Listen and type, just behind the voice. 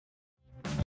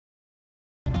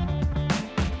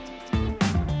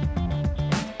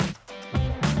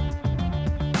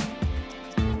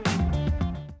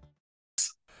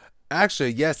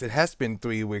Actually, yes, it has been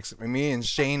 3 weeks. Me and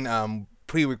Shane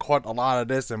pre-record a lot of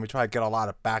this, and we try to get a lot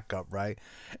of backup, right?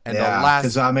 And the Yeah,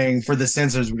 because last, I mean, for the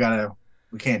censors,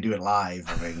 we can't do it live.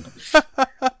 I mean,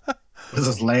 this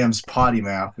is Lamb's potty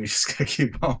mouth. We just gotta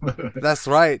keep on moving. that's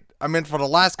right. I mean, for the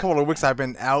last couple of weeks, I've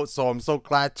been out, so I'm so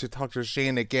glad to talk to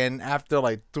Shane again after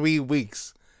like 3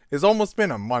 weeks. It's almost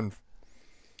been a month,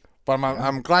 but Yeah.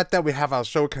 I'm glad that we have our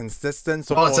show consistent.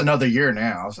 So Well, it's for another year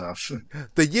now, so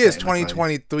the year is technically.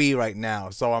 2023 right now,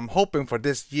 so I'm hoping for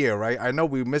this year, right? I know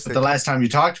we missed But a the couple. last time you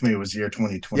talked to me was year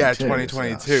Yeah, 2022,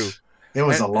 so 2022, it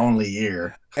was and a lonely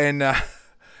year. and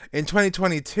in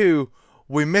 2022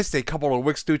 we missed a couple of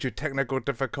weeks due to technical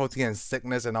difficulty and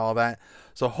sickness and all that.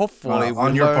 So hopefully we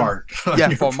On your learn. part, on Yeah,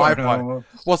 your for my part. part.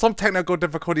 Well, some technical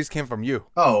difficulties came from you.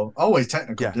 Oh, always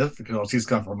technical Yeah, difficulties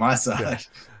come from my yeah. side.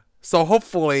 So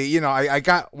hopefully, I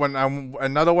got when I'm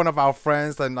another one of our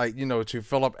friends and to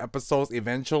fill up episodes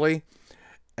eventually,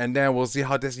 and then we'll see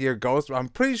how this year goes. I'm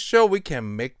pretty sure we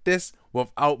can make this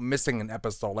without missing an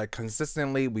episode, like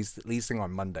consistently releasing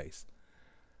on Mondays.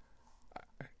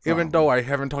 Even though Probably. I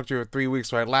haven't talked to you for 3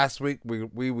 weeks, right? Last week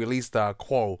we released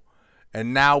Quo,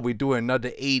 and now we do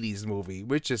another 80s movie,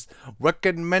 which is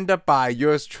recommended by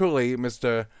yours truly,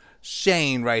 Mr.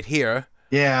 Shane, right here.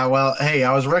 Yeah, well, hey,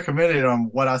 I was recommended on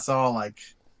what I saw like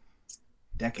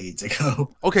decades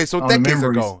ago Okay, so on the decades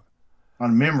memories ago.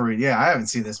 on memory. Yeah, I haven't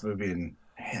seen this movie in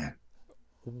man,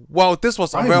 Well, this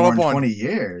was probably more than available on 20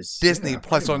 years. Disney Yeah,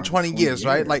 probably Plus on more than 20 20 years,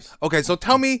 right? Like, years. okay, so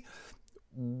tell me,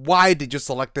 why did you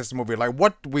select this movie? Like,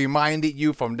 what reminded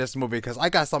you from this movie? Because I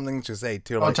got something to say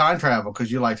too. Oh, Like, time travel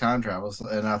because you like time travels,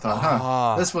 and I thought, huh,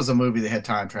 this ah, was a movie that had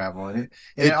time travel in it,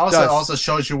 and it it also does.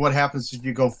 shows you what happens if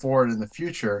you go forward in the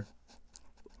future.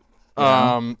 You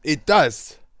know, It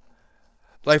does.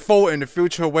 Like forward in the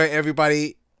future, where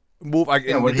everybody move. Like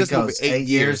yeah, in when he this movie, goes 8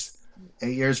 years,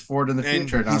 8 years forward in the and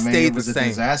future, and he I mean, it stayed the was a same.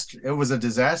 disaster. It was a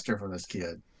disaster for this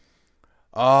kid.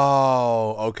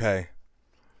 Oh, okay.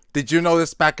 Did you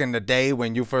notice back in the day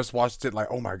when you first watched it? Like,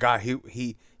 oh my god,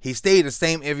 he stayed the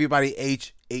same. Everybody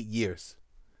aged 8 years.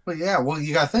 But yeah, well,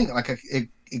 you got to think like it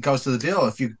goes to the deal.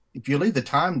 If you leave the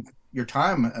time your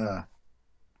time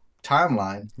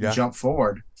timeline, you Yeah. jump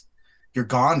forward, you're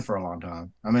gone for a long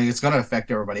time. I mean, it's going to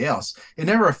affect everybody else. It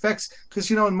never affects because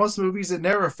in most movies it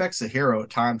never affects the hero at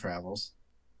time travels.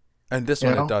 And this You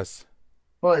one it know, does.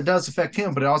 well, it does affect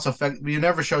him, but it also affect. You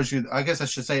never shows you. I guess I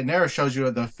should say it never shows you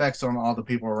the effects on all the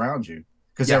people around you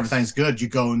because everything's Yes. good. You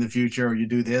go in the future, or you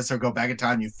do this, or go back in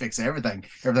time. You fix everything.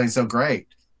 Everything's so great.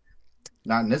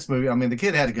 Not in this movie. I mean, the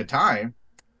kid had a good time,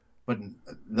 but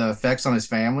the effects on his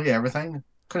family, everything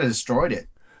could have destroyed it.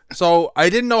 So I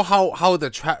didn't know how the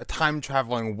time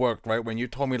traveling worked, right? When you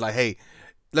told me like, hey,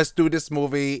 let's do this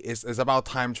movie. It's about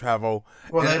time travel,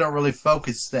 Well, and they don't really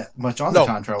focus that much on the no,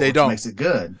 time travel, they which don't. makes it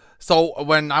good. So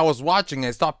when I was watching it,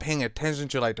 I stopped paying attention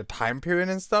to like the time period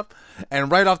and stuff.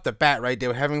 And right off the bat, right, they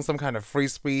were having some kind of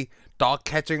frisbee dog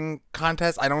catching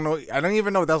contest. I don't know. I don't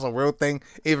even know if that's a real thing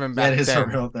even That back is a then.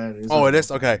 real. That is a Oh, it real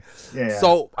is thing. okay. Yeah,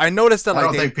 So I noticed that I like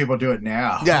don't think people do it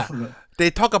now. yeah, they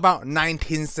talk about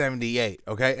 1978,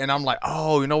 okay? And I'm like,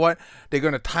 oh, you know what? They're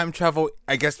going to time travel,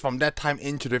 I guess, from that time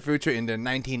into the future in the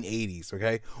 1980s,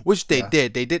 okay? Which they Yeah.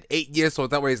 did. They did 8 years, so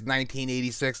that way it's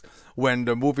 1986 when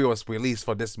the movie was released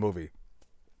for this movie.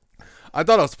 I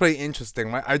thought it was pretty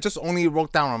interesting, right? I just only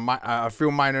wrote down a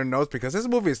few minor notes because this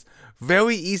movie is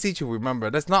very easy to remember.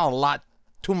 There's not a lot,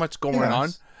 too much going Yeah,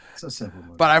 on. it's a simple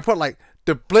movie. But I put like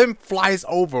the blimp flies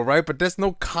over, right? But there's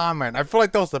no comment. I feel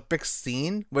like that was a big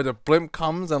scene where the blimp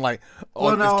comes and like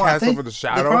Well, it no, I casts over think the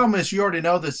the shadow. problem is you already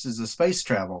know this is a space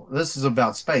travel. This is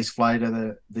about space flight of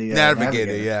the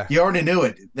Navigator, navigator. yeah. You already knew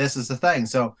it. This is the thing.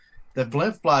 So the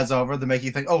blimp flies over to make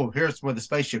you think, oh, here's where the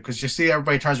spaceship. Because you see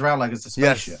everybody turns around like it's a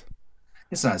spaceship. Yes.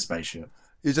 It's not a spaceship.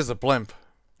 It's just a blimp.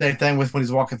 Same thing with when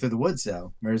he's walking through the woods.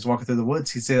 Though, when he's walking through the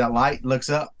woods, he see that light, looks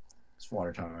up. It's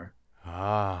water tower.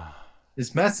 Ah.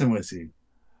 It's messing with you.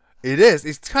 It is.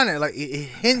 It's kind of like it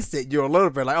hints at you a little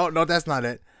bit, like, oh no, that's not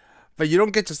it. But you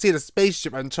don't get to see the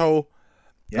spaceship until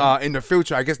Yeah, in the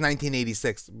future. I guess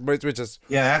 1986, which is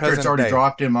yeah. After it's present already day.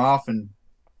 dropped him off and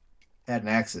had an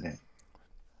accident.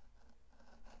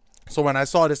 So when I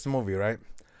saw this movie, right,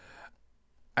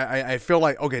 I feel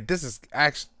like okay, this is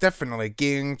actually definitely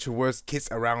gearing towards kids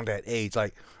around that age,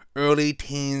 like early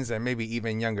teens and maybe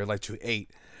even younger, like to 8.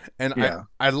 And Yeah,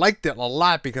 I liked it a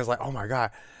lot because like oh my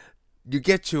god, you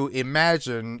get to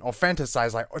imagine or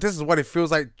fantasize like oh, this is what it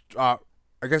feels like.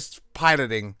 I guess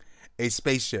piloting a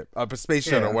spaceship, a space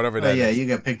shuttle, yeah. whatever Oh that yeah, is. you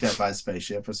get picked up by a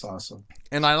spaceship. It's awesome.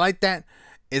 And I like that.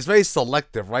 it's very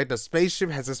selective, right? The spaceship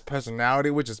has this personality,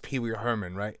 which is Pee Wee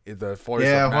Herman, right? The voice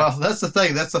Yeah, of well, Max. that's the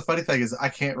thing. That's the funny thing is I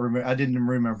can't remember. I didn't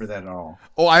remember that at all.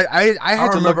 Oh, I I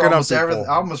had to look remember it up almost everything. I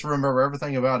before almost remember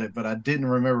everything about it, but I didn't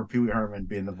remember Pee Wee Herman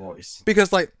being the voice.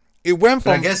 because like it went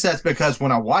But I from guess that's because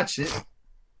when I watched it,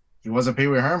 he wasn't Pee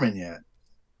Wee Herman yet.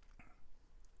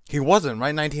 he wasn't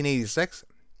right 1986.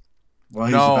 Well,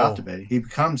 he was about to No, be. He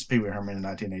becomes Pee Wee Herman in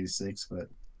 1986, but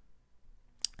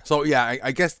so yeah,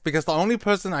 I guess because the only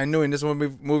person I knew in this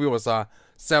movie was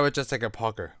Sarah Jessica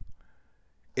Parker.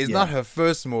 It's yeah. not her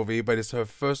first movie, but it's her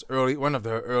first one of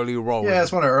her early roles. Yeah,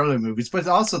 it's one of the early movies, but it's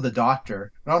also the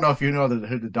Doctor. I don't know if you know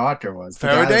who the Doctor was. The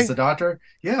guy Faraday? that's the Doctor.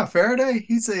 Yeah, Faraday.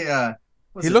 He's a.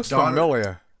 He looks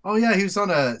familiar. Oh yeah, he was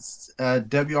on a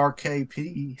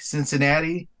WRKP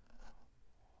Cincinnati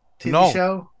TV No.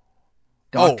 show.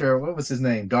 Doctor, what was his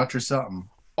name? Doctor something.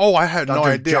 Oh, I had no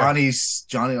Doctor idea.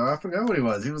 Johnny. Oh, I forgot what he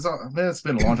was. He was on. Man, it's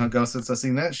been a long time ago since I've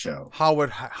seen that show. Howard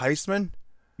Heisman.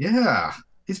 Yeah,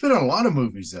 he's been in a lot of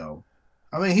movies though.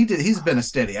 I mean, he's been a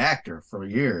steady actor for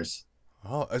years.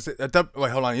 Oh, is it?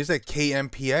 Wait, hold on. You said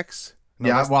KMPX? No,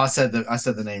 Yeah, that's- well, I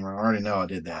said the name wrong. I already know I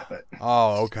did that, but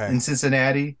Oh, okay. in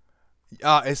Cincinnati.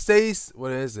 It says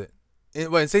what is it?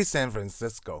 It says San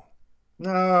Francisco.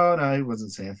 No, he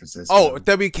wasn't San Francisco. Oh,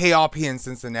 WKRP in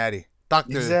Cincinnati.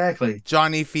 Doctor exactly.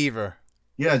 Johnny Fever.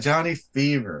 Yeah, Johnny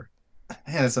Fever.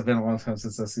 Man, it's been a long time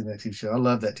since I've seen that TV show. I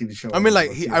love that TV show. I mean,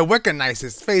 like I recognize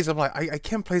his face. I'm like, I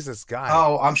can't place this guy.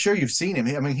 Oh, I'm sure you've seen him.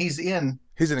 I mean, he's in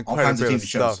he's in all quite a kinds of bit of TV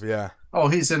shows. stuff. Yeah. Oh,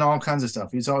 he's in all kinds of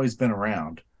stuff. He's always been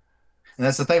around. And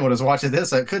that's the thing. When I was watching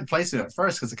this, I couldn't place it at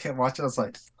first because I kept watching. I was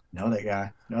like, know that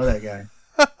guy. Know that guy.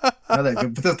 Know that guy.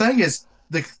 But the thing is,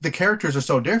 the characters are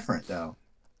so different, though.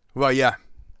 Well, yeah.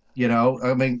 You know,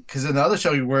 I mean, because in the other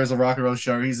show he wears a rock and roll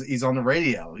shirt, he's on the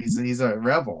radio. He's a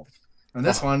rebel. And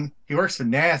this one, he works for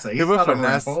NASA. He's works not for a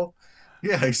NASA. rebel.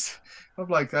 Yeah, I'm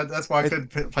like that's why I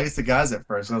couldn't place the guys at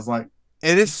first. I was like,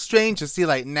 It is strange to see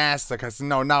like NASA because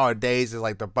nowadays it's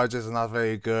like the budgets are not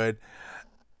very good.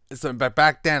 So, but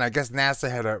back then, I guess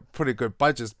NASA had a pretty good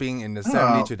budget, being in the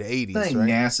 70s to the 80s, I think right?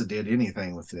 NASA did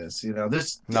anything with this. You know,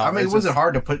 No, I mean, it it's wasn't just-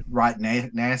 hard to put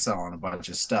NASA on a bunch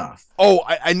of stuff. Oh,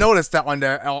 I noticed that on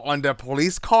their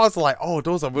police cars, like, oh,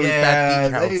 those are really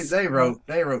bad decals. they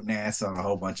wrote NASA on a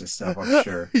whole bunch of stuff. I'm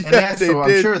sure, and Yeah, they I'm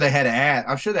did. sure they had to add.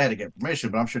 I'm sure they had to get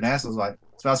permission, but I'm sure NASA was like,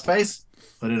 "It's about space,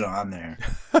 put it on there."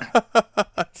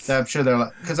 So I'm sure they're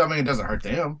like, because I mean, it doesn't hurt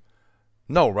them.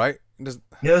 No, right?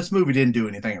 Yeah, this movie didn't do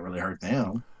anything that really hurt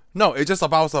them. No, it's just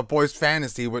about a boy's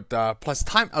fantasy with plus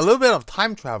a little bit of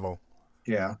time travel.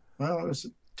 Yeah, well, it was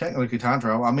technically time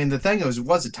travel. I mean, the thing is, it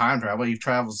wasn't time travel. He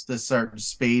travels this certain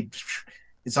speed.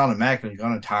 It's automatically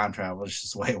going to time travel. It's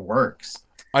just the way it works.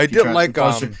 I did like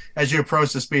as you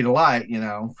approach the speed of light, you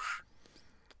know,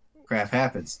 crap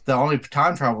happens. The only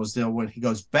time travel is still when he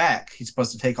goes back. He's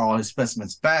supposed to take all his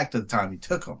specimens back to the time he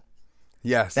took them.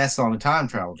 yes. That's the only time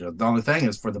travel. Joe. The only thing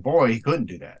is for the boy, he couldn't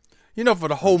do that. You know, for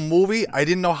the whole movie, I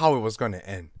didn't know how it was going to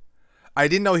end. I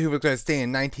didn't know he was going to stay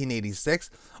in 1986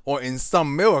 or in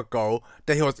some miracle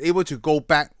that he was able to go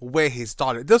back where he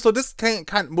started. So this kind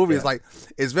of movie is like,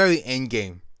 it's very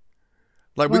endgame.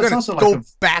 Like, Well, we're it's going to also go like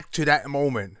back to that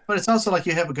moment. But it's also like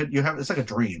it's like a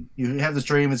dream. You have this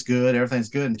dream, it's good, everything's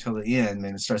good until the end,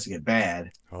 then it starts to get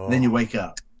bad. Oh. Then you wake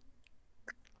up.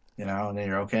 You know, and then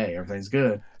you're okay, everything's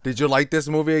good. Did you like this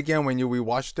movie again when you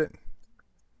rewatched it?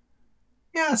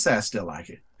 Yeah, I say I still like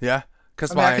it. Yeah?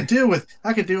 Because I mean,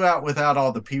 I could do out without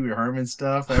all the Pee Wee Herman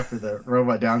stuff after the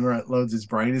robot downloads his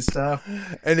brain and stuff.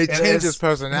 and it and changes it's-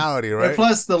 personality, And right?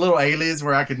 plus the little aliens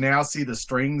where I could now see the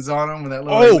strings on them when that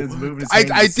little Oh, alien's moving his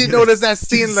hand, I you see did the- notice that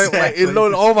scene. Like Exactly. it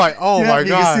loaded. Oh my you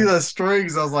god! can see the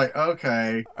strings. I was like,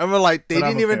 okay. I mean, like they But I'm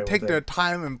didn't even okay take with their it.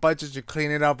 time and budget to clean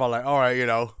it up. I'm like, all right, you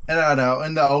know. And I know,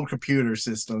 and the old computer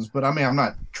systems, but I mean, I'm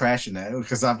not trashing that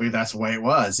because I mean that's the way it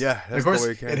was. Yeah, And that's of course, the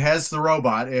way it came. it has the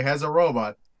robot. It has a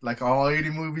robot, like all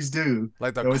 80 movies do.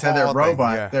 Like the They always had car that thing,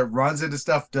 robot yeah. that runs into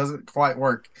stuff doesn't quite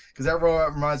work because that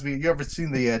robot reminds me. You ever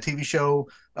seen the TV show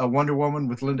Wonder Woman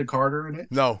with Linda Carter in it?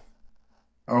 No,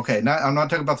 Okay, I'm not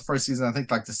talking about the first season. I think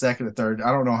like the second or third.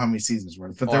 I don't know how many seasons were,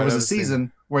 but Oh, there I've was a never seen it.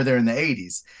 season where they're in the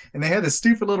 80s, and they had this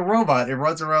stupid little robot. It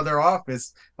runs around their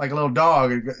office like a little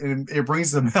dog, and it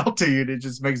brings the mail to you, and it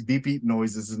just makes beep beep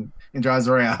noises and drives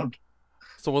around.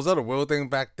 so was that a real thing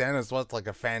back then, as well as like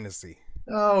a fantasy?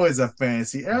 Oh, it's a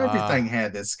fantasy. Everything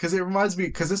had this because it reminds me.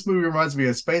 Because this movie reminds me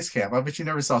of Space Camp. I bet you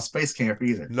never saw Space Camp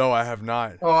either. No, I have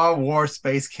not. Oh, I wore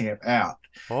Space Camp out.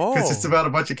 because it's Oh. about a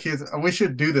bunch of kids. We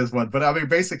should do this one, but I mean,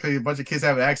 basically, a bunch of kids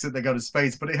have an accident. They go to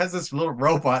space, but it has this little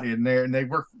robot in there, and they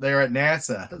work there at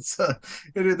NASA. So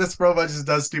this robot just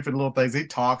does stupid little things. He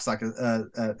talks like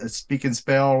a speak and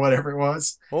spell or whatever it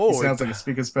was. He Oh, sounds like a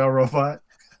speak and spell robot.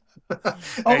 A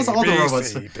Almost all the B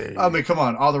robots. C D. I mean, come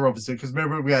on, all the robots. Because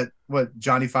remember, we got what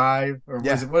Johnny Five or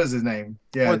Yeah. what is his name?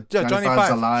 Yeah, Well, yeah, Johnny Five's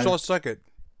Five, alive. Short Circuit.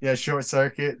 Yeah, Short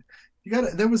Circuit. You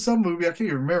got there was some movie I can't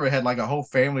even remember. It had like a whole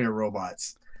family of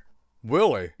robots.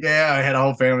 Really? Yeah, I had a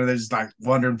whole family. They're just like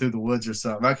wandering through the woods or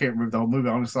something. I can't remember the whole movie.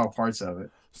 I only saw parts of it.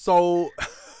 So,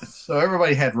 So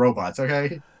everybody had robots,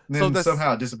 okay? And So then this-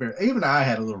 somehow it disappeared. Even I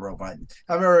had a little robot.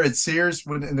 I remember at Sears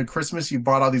when in the Christmas you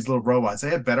bought all these little robots. They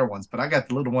had better ones, but I got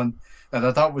the little one that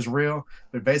I thought was real.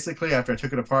 But basically, after I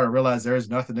took it apart, I realized there is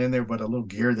nothing in there but a little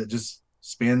gear that just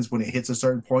spins when it hits a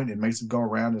certain point and makes it go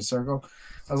around in a circle.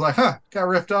 I was like, huh, got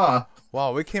ripped off.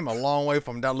 wow, we came a long way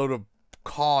from that little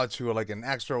car to like an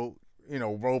actual,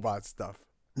 robot stuff.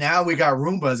 Now we got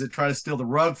Roombas that try to steal the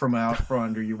rug from out from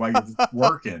under you while you're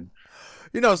working.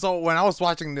 So when I was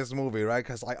watching this movie, right?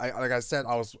 Because I like I said,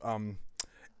 I was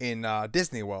in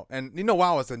Disney World, and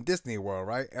while I was in Disney World,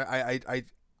 right?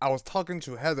 I was talking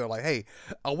to Heather like, hey,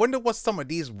 I wonder what some of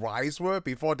these rides were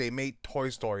before they made Toy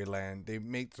Story Land. They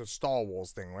made the Star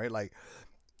Wars thing, right? Like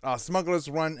Smuggler's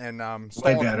Run and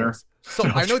Star Way better. Wars. So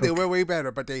No I know they joke. were way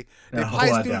better, but they No,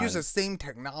 probably I still doubt use it. the same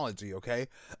technology, okay?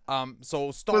 So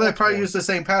Star Well, they probably Tours- use the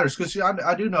same patterns because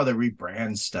I do know they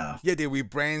rebrand stuff. Yeah, they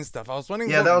rebrand stuff. I was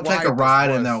wondering. Yeah, what they'll take a this ride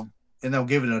and was. they'll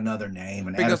give it another name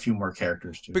and add a Because- few more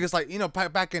characters to it. Because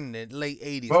back in the late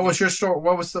 80s. What was your store?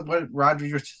 What was what ride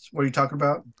were you talking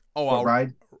about? Oh, What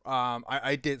ride?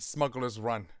 I did Smuggler's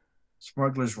Run,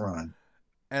 Smuggler's Run.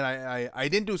 and I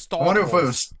didn't do Star I wonder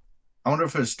Tours. I wonder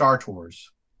if it was Star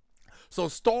Tours. So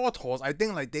Star Tours, I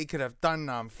think like they could have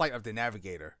done Flight of the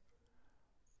Navigator,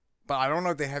 but I don't know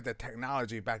if they had the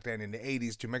technology back then in the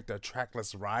 80s to make the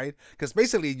trackless ride. Because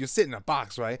basically you sit in a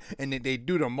box, right, and then they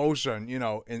do the motion,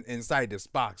 inside this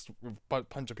box, with a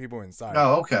bunch of people inside.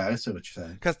 Oh, okay. I see what you're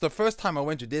saying. Because the first time I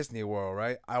went to Disney World,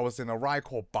 right, I was in a ride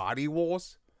called Body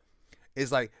Wars.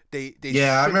 It's like they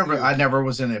Yeah, I shoot remember. you- I never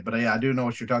was in it, but yeah, I do know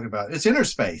what you're talking about. It's Inner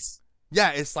Space,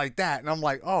 Yeah, it's like that, and I'm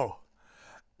like, oh,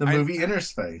 the I- movie Inner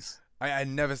Space. I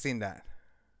never seen that.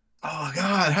 Oh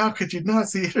God, how could you not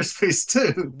see Inner Space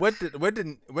too? When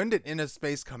did Inner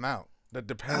Space come out? That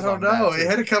depends. I don't on know. that, It too.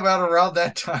 had to come out around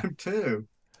that time too,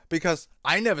 Because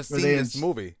I never seen they this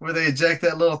movie. where they eject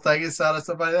that little thing inside of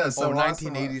somebody else. So Oh, awesome.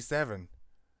 1987.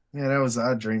 Yeah, that was.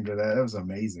 I dreamed of that. That was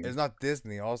amazing. It's not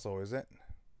Disney, also, is it?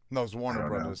 No, it's Warner I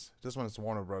don't know. Brothers. This one is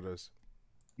Warner Brothers.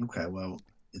 Okay, well,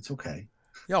 it's okay.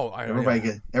 Yo, Everybody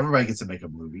gets to make a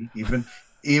movie,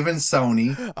 even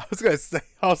Sony. I was gonna say,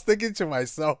 I was thinking to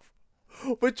myself,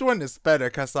 which one is better?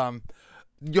 Cause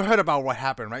you heard about what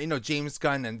happened, right? James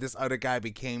Gunn and this other guy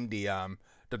became the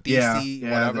DC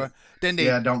Yeah, whatever. Then they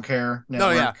Don't care. no,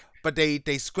 yeah, Network. but they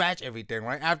scratch everything,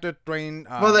 right? After Dwayne.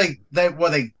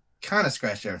 Well, they kind of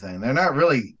scratched everything. They're not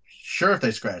really sure if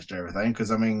they scratched everything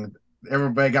because I mean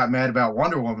everybody got mad about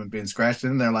Wonder Woman being scratched,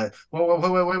 and they're like, "Well,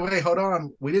 wait, hold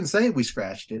on, we didn't say we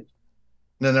scratched it." And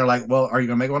then they're like, "Well, are you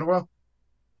gonna make Wonder Woman?"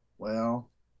 Well,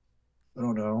 I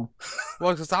don't know.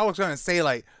 Well, because I was gonna say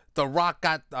like The Rock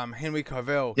got Henry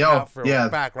Cavill Yeah,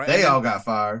 back, right? They And then all got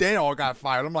fired, they all got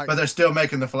fired. I'm like, but they're still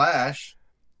making the Flash.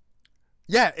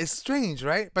 yeah, it's strange,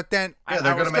 right? But then Yeah,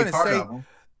 they're I was gonna make part say of them.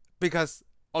 because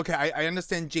okay, I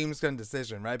understand James Gunn's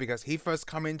decision, right? Because he first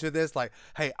come into this like,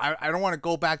 hey, I don't want to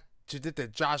go back to the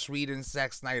Josh Whedon,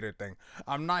 Zack Snyder thing.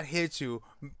 I'm not here to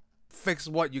fix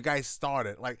what you guys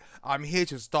started. Like, I'm here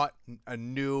to start a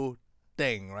new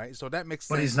thing, right? So that makes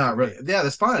sense. But he's not to really. me. Yeah,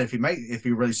 that's fine if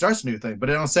he really starts a new thing. But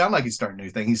it don't sound like he's starting a new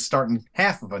thing. He's starting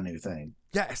half of a new thing.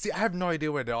 Yeah, see, I have no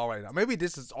idea where they are right now. Maybe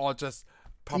this is all just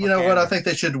You know what? I propaganda. think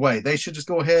they should wait. They should just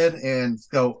go ahead and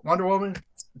go Wonder Woman.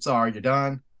 Sorry, you're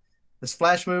done. This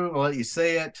Flash movie, we'll let you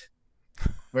see it.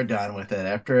 We're done with it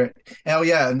after it. Oh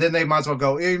yeah, and then they might as well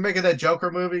go. You're making that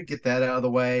Joker movie. Get that out of the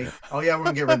way. Oh yeah, we're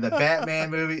gonna get rid of the Batman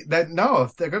movie. No,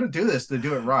 if they're gonna do this, they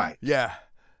do it right. Yeah.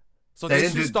 So They they,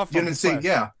 didn't should do. start You from didn't see. fresh.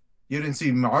 Yeah, you didn't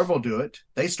see Marvel do it.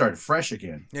 They started fresh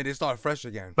again. Yeah, they start fresh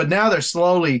again. But now they're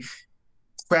slowly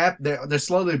crap. They're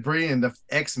slowly bringing the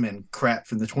X-Men crap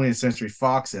from the 20th Century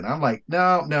Fox in. I'm like,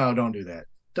 no, don't do that.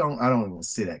 I don't even want to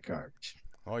see that garbage.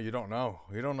 Oh, you don't know.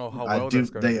 You don't know how I well do. that's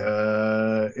going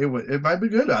to They it might be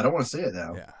good. I don't want to see it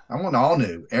though. Yeah. I want all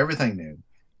new, everything new.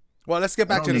 Well, let's get I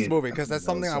back don't to this need- movie because that's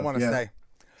I don't something know, I so, want to yeah. say.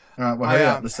 All right, well, I, hurry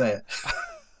up. Let's say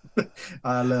it.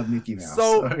 I love Mickey Mouse.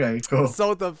 So- okay, cool.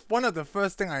 So one of the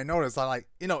first thing I noticed, I like,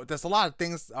 there's a lot of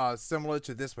things similar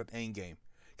to this with Endgame,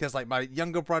 because like my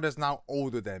younger brother's now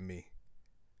older than me,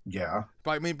 Yeah.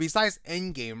 But I mean, besides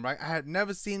Endgame, right? I had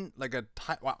never seen like a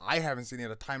time. Well, I haven't seen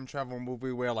a time travel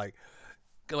movie where like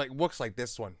works like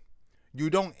this one. You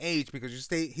don't age because you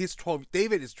stay. He's 12.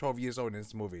 David is 12 years old in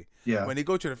this movie. Yeah. When they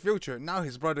go to the future, now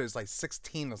his brother is like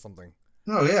 16 or something.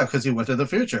 Oh yeah, because he went to the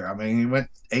future. I mean, he went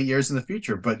 8 years in the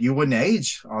future, but you wouldn't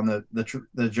age on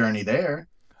the journey there.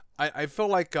 I feel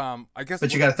like I guess.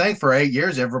 But you got to think for 8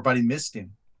 years, everybody missed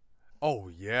him. Oh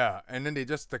yeah, and then they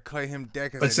just declare him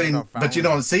dead But because they see, never but found you him.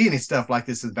 don't see any stuff like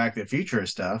this in Back to the Future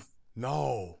stuff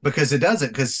No. because it doesn't.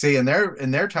 Because see, in their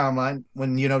timeline,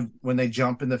 when they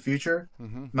jump in the future,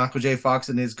 Mm-hmm. Michael J. Fox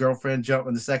and his girlfriend jump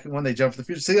in the second one. They jump to the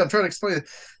future. See, I'm trying to explain it.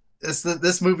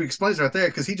 This movie explains right there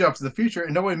because he jumps to the future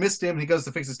and nobody missed him and he goes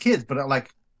to fix his kids. But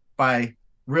like by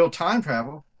real time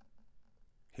travel,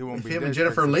 He won't if be him dead and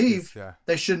Jennifer because his kids, leave, yeah.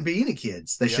 there shouldn't be any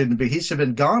kids. They Yep. shouldn't be. He should have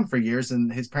been gone for years,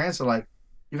 and his parents are like,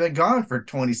 "You've been gone for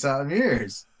 20-something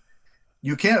years.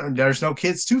 You can't. There's no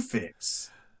kids to fix."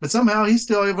 But somehow he's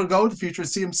still able to go to the future and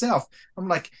see himself. I'm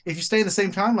like, if you stay in the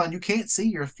same timeline, you can't see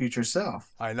your future self.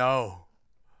 I know.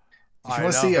 If you I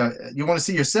want to see know. you want to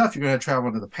see yourself, you're going to travel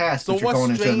into the past, So but you're what's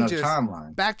going into strange another is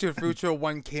timeline. Back to the Future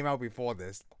 1 came out before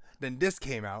this, then this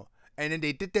came out, and then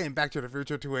they did that in Back to the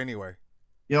Future 2 anyway.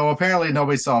 Apparently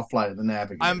nobody saw Flight of the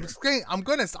Navigator.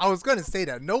 I was gonna say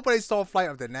that nobody saw Flight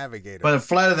of the Navigator. But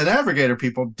Flight of the Navigator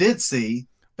people did see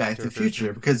Back to the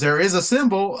Future because there is a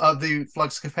symbol of the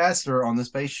flux capacitor on the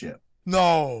spaceship.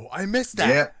 No, I missed that.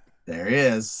 Yep, there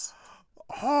is.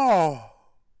 Oh,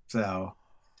 So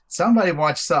somebody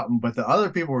watched something, but the other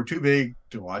people were too big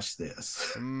to watch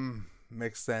this.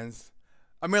 makes sense.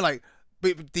 I mean, like,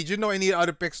 but did you know any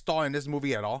other big star in this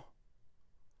movie at all?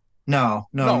 No,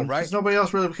 No, right? Because nobody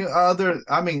else really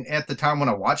I mean, at the time when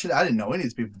I watched it, I didn't know any of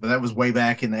these people, but that was way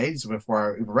back in the 80s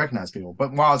before I even recognized people.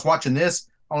 But while I was watching this,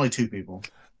 only two people.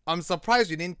 I'm surprised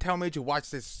you didn't tell me to watch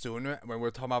this sooner when we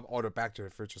are talking about all the Back to the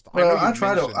Future stuff. Well,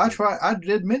 I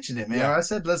did mention it, man. Yeah. I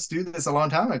said let's do this a long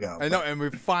time ago. I know, and we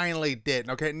finally did.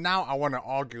 Okay, now I want to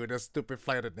argue this stupid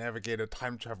Flight of the Navigator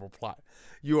time travel plot.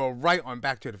 You are right on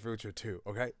Back to the Future too.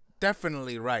 Okay,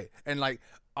 definitely right. And like,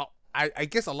 I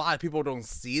guess a lot of people don't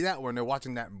see that when they're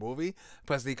watching that movie,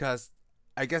 because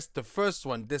I guess the first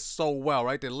one did so well,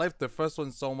 right? They liked the first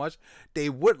one so much, they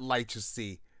would like to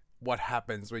see what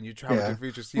happens when you travel to the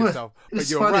future, see yourself. But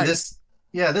you're funny,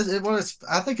 right.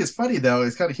 I think it's funny though.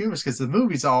 It's kind of humorous because the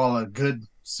movie's all a good,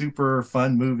 super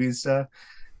fun movie and stuff,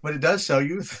 but it does show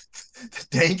you the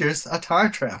dangers of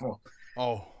time travel.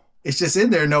 Oh, It's just in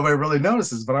there, nobody really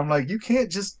notices. But I'm like, you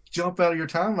can't just jump out of your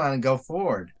timeline and go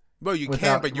forward. well, you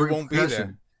can, but you won't be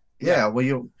there. Yeah, well,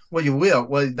 you will.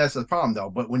 Well, that's the problem though.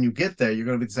 But when you get there, you're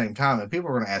going to be at the same time, and people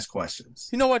are going to ask questions.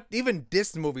 You know what? Even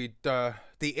this movie, the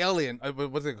alien,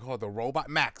 what's it called? The robot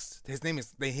Max. His name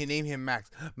is they name him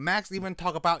Max. Max even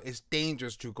talk about it's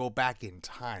dangerous to go back in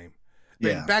time.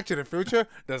 But in Back to the Future,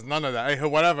 there's none of that. Hey,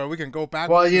 whatever, we can go back.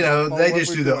 Well, they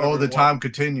just do the time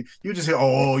continuum. You just say,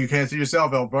 oh, you can't see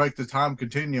yourself. It'll break the time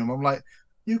continuum. I'm like,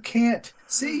 you can't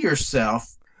see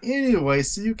yourself anyway,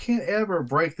 so you can't ever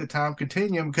break the time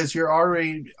continuum because you're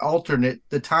already alternate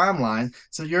the timeline.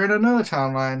 So you're in another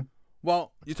timeline.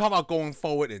 Well, you talk about going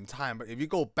forward in time, but if you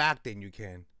go back, then you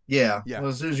can. Yeah. Yeah. Well,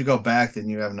 as soon as you go back, then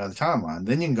you have another timeline.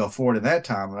 Then you can go forward in that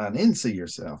timeline and see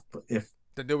yourself. But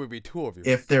then there would be two of you.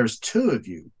 If there's two of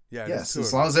you, yeah, yes,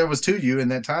 as long as there was two of you in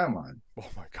that timeline. Oh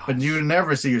my god! But you would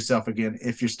never see yourself again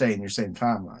if you stay in your same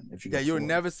timeline. If you you would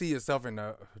never see yourself in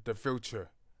the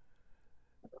future.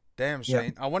 Damn,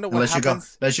 Shane. I wonder what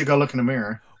happens. Unless you go look in the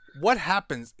mirror. What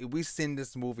happens if we seen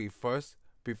this movie first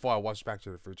before I watch Back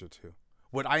to the Future 2?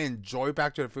 Would I enjoy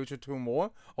Back to the Future 2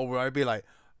 more? Or would I be like,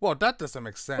 well, that doesn't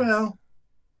make sense? Well,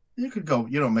 you could go,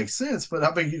 make sense, but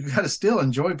I mean, you got to still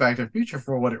enjoy Back to the Future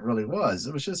for what it really was.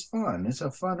 It was just fun. It's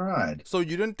a fun ride. So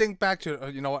you didn't think back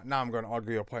to, you know what? Now I'm going to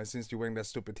argue your point since you're wearing that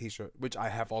stupid t-shirt, which I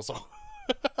have also.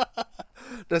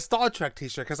 The Star Trek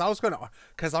t-shirt, because I'm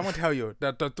going to tell you,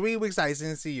 the 3 weeks I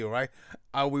didn't see you, right?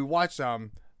 We watched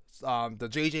the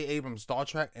J.J. Abrams Star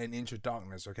Trek and Into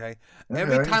Darkness, okay?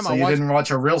 Every time I watch, you didn't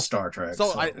watch a real Star Trek.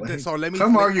 So let me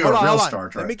come argue a real Star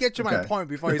Trek. Let me get you my point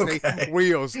before you say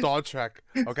real Star Trek,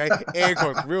 okay? Air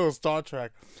quotes, real Star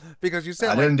Trek, because you said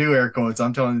I didn't do air quotes.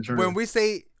 I'm telling the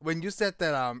truth. When you said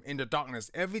that Into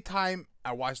Darkness, every time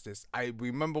I watch this, I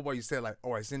remember what you said, like,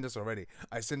 oh, I seen this already.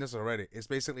 It's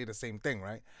basically the same thing,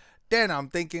 right? Then I'm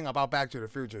thinking about Back to the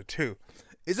Future 2.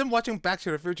 Isn't watching Back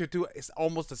to the Future 2 is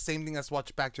almost the same thing as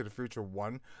watch Back to the Future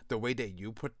 1, the way that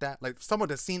you put that? Like, some of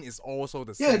the scene is also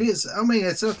the same. Yeah, it is. I mean,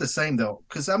 it's not the same, though,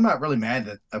 because I'm not really mad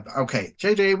at okay,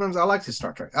 J.J. Abrams, I like his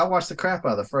Star Trek. I watched the crap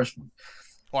out of the first one.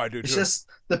 Oh, I do, too. It's just,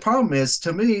 the problem is,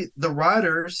 to me, the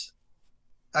writers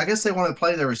I guess they want to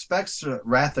play their respects to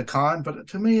Wrath of Khan, but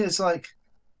to me, it's like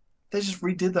they just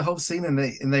redid the whole scene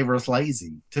and they were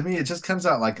lazy. To me, it just comes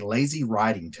out like lazy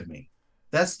writing to me.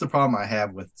 That's the problem I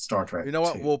have with Star Trek You know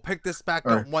what? 2. We'll pick this back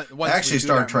up Or once we actually do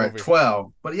Star that Trek movie.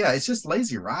 12. But yeah, it's just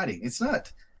lazy writing.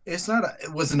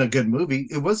 It wasn't a good movie.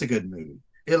 It was a good movie.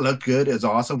 It looked good. It was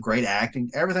awesome. Great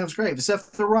acting. Everything was great,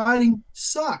 except the writing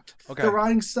sucked. Okay. The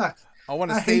writing sucked. I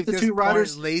want to I save hate the this two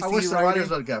writers. point, lazy I wish the writing, writers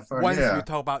would have got fired. once we Yeah.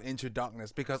 talk about Into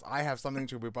Darkness, because I have something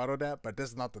to rebuttal that, but this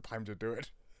is not the time to do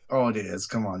it. Oh, it is.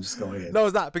 Come on, just go ahead. No,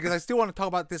 it's not, because I still want to talk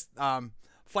about this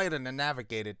Flight of the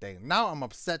Navigator thing. Now I'm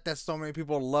upset that so many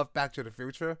people love Back to the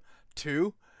Future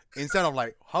 2 instead of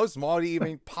like, how's Marty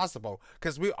even possible?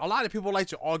 Because a lot of people like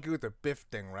to argue with the Biff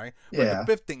thing, right? But Yeah. the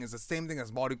Biff thing is the same thing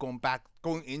as Marty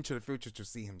going into the future to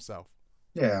see himself.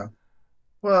 Yeah.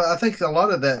 Well, I think a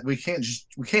lot of that we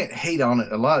can't hate on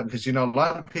it a lot because a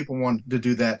lot of people want to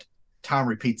do that. Time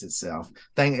repeats itself.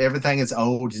 Everything is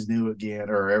old is new again,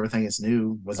 or everything is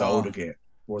new was old again.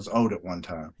 Was old at one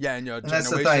time. Yeah, and your And that's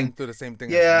the generation thing. do the same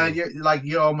thing. Yeah, as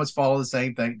you. you almost follow the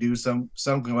same thing. Do some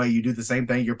way you do the same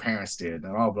thing your parents did,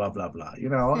 and all blah blah blah.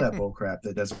 All that bull crap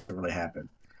that doesn't really happen.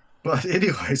 But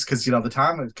anyways, because the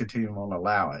time continuum won't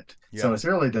allow it, so it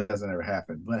really doesn't ever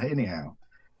happen. But anyhow.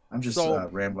 I'm just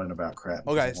rambling about crap.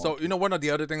 Okay, so one of the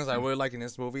other things I really like in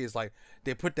this movie is like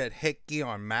they put that hit gear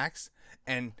on Max,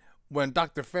 and when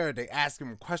Dr. Faraday asks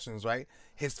him questions, right,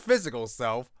 his physical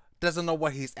self doesn't know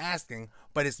what he's asking,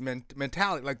 but his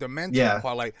mentality, like the mental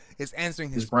part, like is answering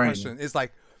his question. It's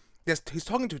like he's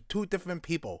talking to two different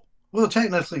people. Well,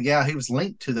 technically, yeah, he was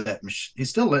linked to that machine. He's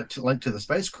still linked to the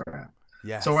spacecraft.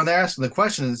 Yeah. So when they're asking the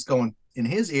question, it's going in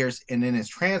his ears, and then it's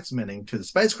transmitting to the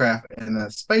spacecraft and the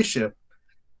spaceship.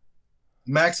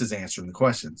 Max is answering the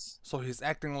questions. So he's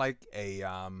acting like a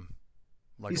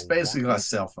he's basically a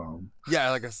cell phone. Yeah,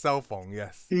 like a cell phone.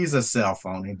 Yes. He's a cell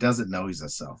phone. He doesn't know he's a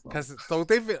cell phone. So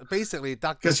they basically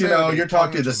because you're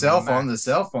talking to the cell phone. The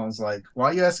cell phone's like, "Why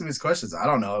are you asking these questions?" I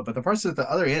don't know, but the person at the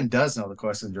other end does know the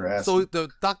questions you're asking. So the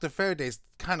Dr. Faraday's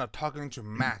kind of talking to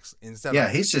Max instead. Yeah,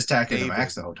 he's just talking to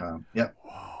Max the whole time. Yep.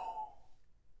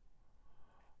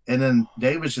 And then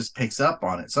David just picks up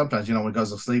on it. Sometimes, when he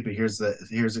goes to sleep, he hears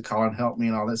it calling, "Help me,"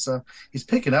 and all that stuff. He's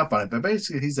picking up on it, but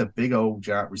basically he's a big old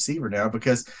giant receiver now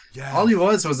because all he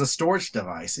was a storage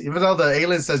device. Even though the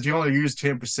alien says you only use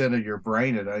 10% of your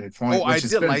brain at any point, which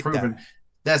has been proven,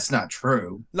 that's not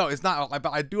true. No, it's not.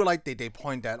 But I do like that they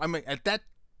point that. I mean, at that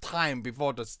time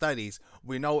before the studies,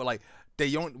 we know like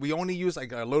we only use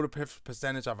like a little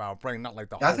percentage of our brain, not like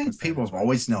the whole I think people have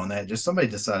always known that. Just somebody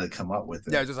decided to come up with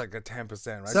it. Yeah, just like a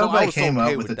 10%, right? Somebody came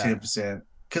up with the 10%.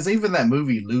 Because even that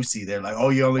movie Lucy, they're like, "Oh,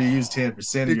 you only use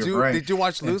 10% of your brain." Did you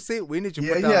watch Lucy? We need to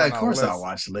put that on of course I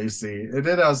watched Lucy. And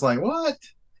then I was like, "What?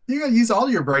 You're gonna use all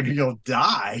your brain and you'll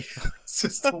die." It's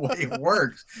just the way it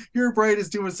works. Your brain is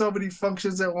doing so many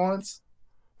functions at once.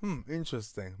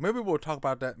 Interesting. Maybe we'll talk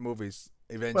about that movies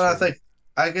eventually. Well,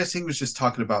 I guess he was just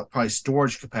talking about probably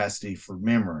storage capacity for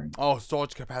memory. Oh,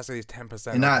 storage capacity is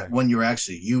 10%, and not when you're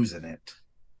actually using it.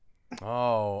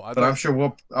 Oh, but I'm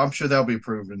sure that'll be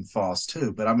proven false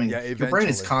too. But I mean, your brain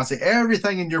is constantly,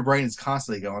 everything in your brain is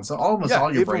constantly going. So almost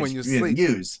all your brain is being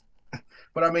used.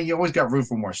 But I mean, you always got room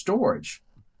for more storage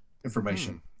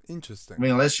information. Interesting. I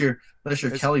mean, unless you're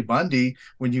Kelly Bundy,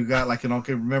 when you got like can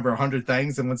remember 100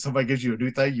 things, and when somebody gives you a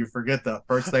new thing, you forget the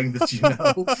first thing that you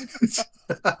know.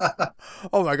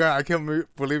 Oh my god, I can't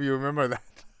believe you remember that.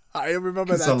 I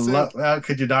remember that too. How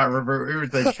could you not remember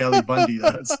everything Kelly Bundy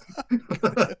does?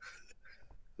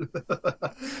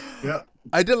 Yeah,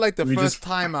 I did like the first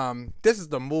time. This is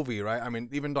the movie, right? I mean,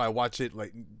 even though I watched it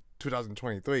like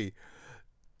 2023,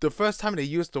 the first time they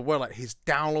used the word like he's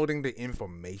downloading the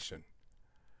information.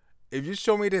 If you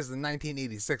show me this in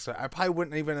 1986, I probably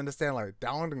wouldn't even understand like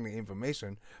downloading the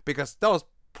information because that was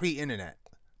pre-internet.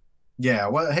 Yeah,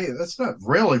 well, hey, that's not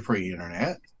really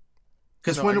pre-internet.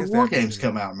 Because when the war games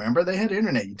come out, remember, they had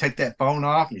internet. You take that phone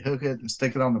off, you hook it and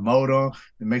stick it on the modem,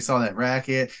 it makes all that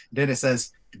racket. Then it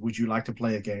says, "Would you like to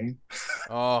play a game?"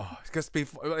 Oh, because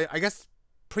before, I guess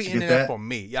pre-internet for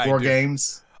me. Yeah, war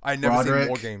games. I never seen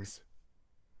war games.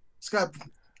 Scott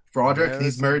Broderick,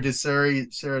 he's married to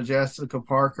Sarah Jessica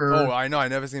Parker. Oh, I know. I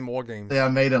never seen war games. I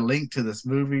made a link to this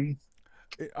movie.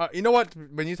 You know what?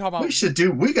 When you talk about,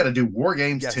 we got to do war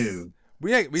games too.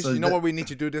 You know what we need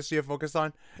to do this year? Focus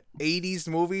on 80s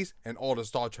movies and all the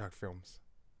Star Trek films.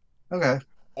 Okay.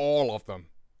 All of them,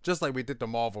 just like we did the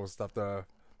Marvel stuff. Okay,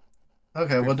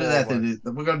 we'll do that.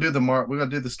 We're gonna do we're gonna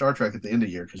do the Star Trek at the end of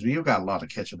the year because we've got a lot of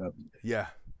catching up. Yeah,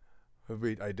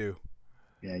 I do.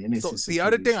 Yeah, you need to So see some the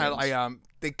other TV thing shows.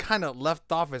 they kind of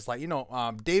left off is like,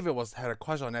 David was had a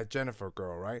crush on that Jennifer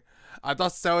girl, right? I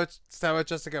thought Sarah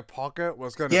Jessica Parker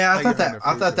was gonna Yeah, play her in the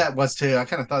I thought future. that was too. I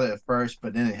kind of thought it at first,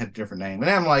 but then it had a different name, and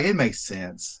I'm like, it makes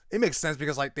sense. It makes sense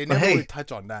because like they But never really hey,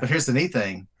 touch on but that. here's the neat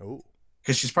thing, Oh,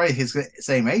 because she's probably his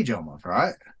same age almost,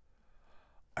 right?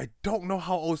 I don't know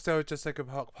how old Sarah Jessica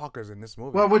Parker is in this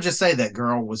movie. Well, we'll just say that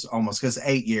girl was almost because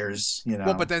 8 years,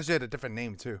 Well, but then she had a different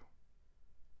name too.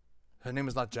 Her name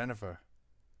is not Jennifer.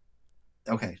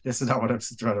 Okay, this is not what I'm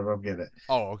trying to get at.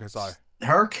 Oh, okay, sorry.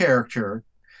 Her character,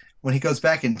 when he goes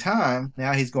back in time,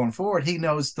 now he's going forward, he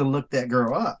knows to look that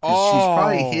girl up because she's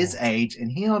probably his Oh, age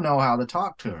and he'll know how to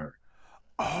talk to her.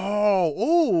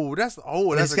 oh, So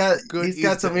that's a good he's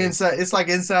got Easter some egg. inside. It's like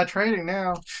inside trading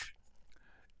now.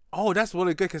 Oh, that's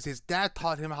really good because his dad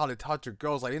taught him how to talk to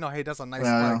girls. Like, hey, that's a nice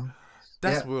spark. Well,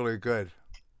 That's yeah, really good.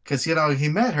 because he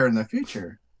met her in the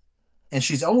future, and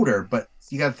she's older. But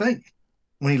you got to think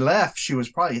when he left, she was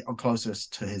probably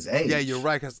closest to his Yeah, you're age.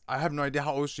 right because I have no idea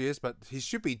how old she is, but he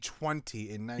should be 20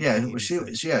 in Yeah, she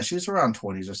 1986. yeah she was around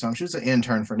 20s or something. She was an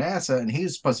intern for NASA, and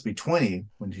he's supposed to be 20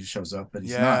 when he shows up, but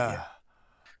he's not yet. Yeah.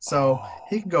 So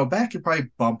he Oh. can go back and probably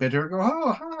bump into her, and go,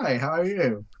 "Oh, hi, how are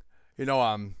you?"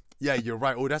 Yeah, you're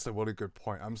right. Oh, that's a really good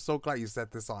point. I'm so glad you said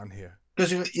this on here.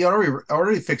 Because you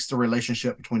already fixed the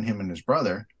relationship between him and his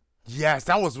brother. Yes,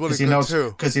 that was really Because he good knows too.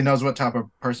 because he knows what type of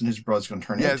person his brother's going to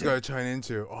turn Yeah, it's into. going to turn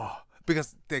into,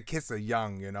 because the kids are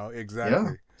young, Yeah,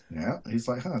 exactly. yeah. He's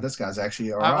like, huh, this guy's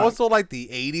actually all I right. also like the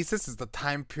 80s. This is the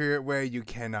time period where you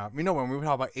can, when we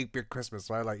talk about 8-bit Christmas,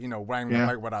 right? Like, riding the Yeah.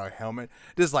 bike without a helmet.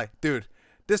 This is like, dude,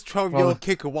 this 12-year-old Well,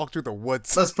 kid could walk through the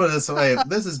woods. let's put it this way: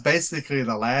 this is basically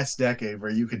the last decade where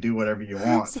you could do whatever you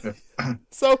want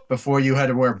So, before you had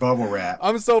to wear bubble wrap.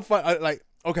 I'm so fun. Like,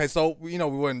 okay, so, we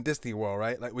were in Disney World,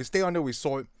 right? Like, we stay on the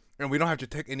resort and we don't have to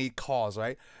take any cars,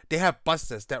 right? They have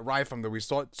buses that ride from the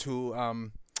resort to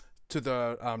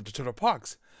the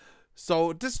parks.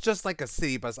 So this is just like a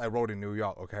city bus I rode in New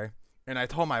York, okay? And I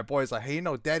told my boys like, hey,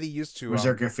 Daddy used to Was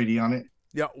there graffiti on it?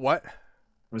 yeah, what?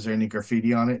 Was there any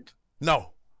graffiti on it?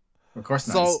 No. Of course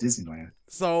not. It's So Disneyland.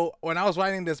 so when I was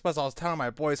riding this bus, I was telling my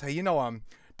boys, hey,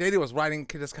 Daddy was riding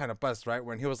this kind of bus, right?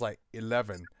 When he was like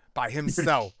 11 by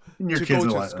himself And your to kids go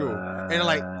are to like, school. And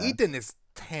like Ethan is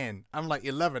 10. I'm like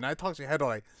 11. I talked to Heather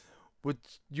like, would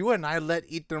you and I let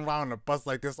Ethan ride on a bus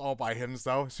like this all by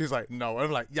himself? She's like, no.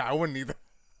 I'm like, yeah, I wouldn't either.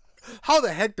 How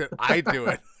the heck did I do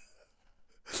it?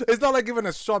 It's not like even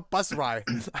a short bus ride.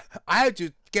 I had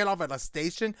to get off at a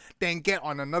station, then get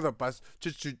on another bus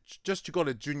just to go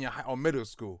to junior high or middle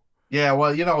school. yeah,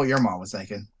 well, you know what your mom was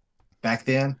thinking. Back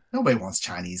then, nobody wants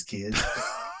Chinese kids.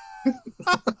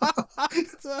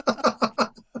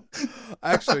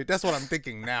 Actually, that's what I'm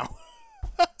thinking now.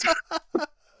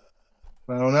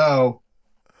 I don't know.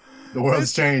 The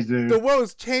world's changed, dude. The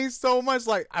world's changed so much.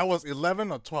 Like I was 11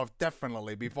 or 12,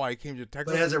 definitely before I came to But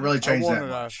Texas. it hasn't really I changed that wanted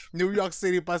much. a New York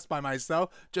City bus by myself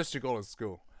just to go to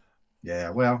school. Yeah,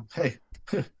 well, hey,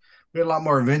 we had a lot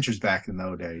more adventures back in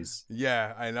those days.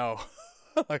 Yeah, I know.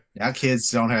 Like, Now kids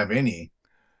don't have any.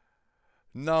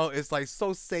 no, it's like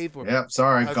so safe with Yep,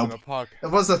 sorry. us in Go. the park.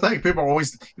 That was the thing. People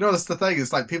always, that's the thing.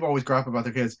 It's like people always gripe about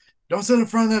their kids. Don't sit in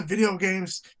front of that video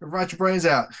games and rot your brains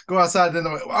out. Go outside. Then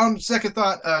on second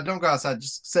thought, don't go outside.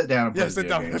 Just sit down and play Yeah, sit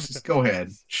video down. games. Just go ahead.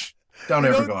 Don't You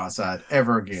ever know- go outside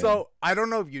ever again. So I don't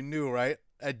know if you knew, right?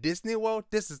 At Disney World,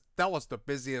 that was the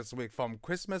busiest week from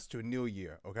Christmas to New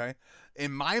Year. Okay,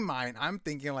 in my mind, I'm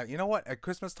thinking like, you know what? At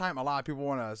Christmas time, a lot of people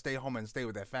want to stay home and stay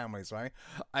with their families, right?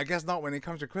 I guess not when it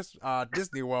comes to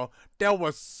Disney World. There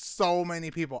was so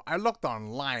many people. I looked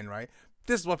online, right?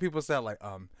 This is what people said, like,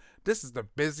 this is the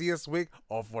busiest week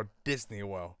of for Disney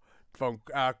World. From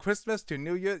Christmas to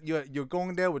New Year, you're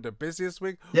going there with the busiest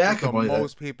week Yeah, I with can the believe that.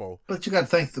 most people. But you got to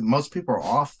think that most people are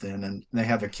off then, and they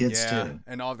have their kids Yeah, too.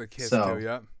 and all the kids So, too.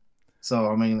 Yeah.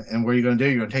 So I mean, and what are you going to do?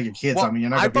 You're going to take your kids. Well, I mean,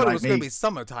 you're not I going to be thought it like was going to me. be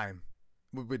summertime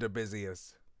would be the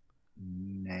busiest.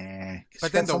 Nah, 'cause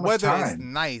But you then got the so much weather is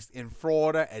time. nice in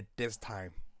Florida at this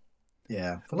time.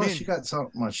 Yeah, I plus mean- you got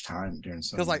so much time during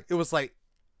summer. Because like it was like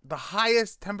the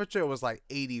highest temperature was like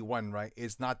 81, right?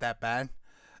 It's not that bad.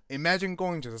 Imagine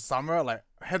going to the summer. Like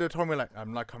Heather told me, like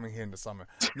I'm not coming here in the summer.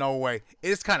 No way.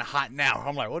 It's kind of hot now.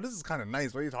 I'm like, well, this is kind of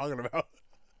nice. What are you talking about?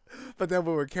 But then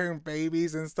we were carrying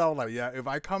babies and stuff. Like, yeah, if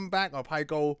I come back, I'll probably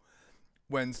go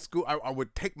when school. I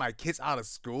would take my kids out of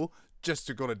school just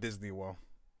to go to Disney World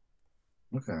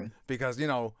Okay. because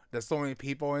there's so many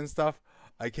people and stuff.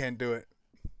 I can't do it.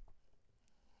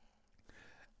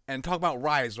 And talk about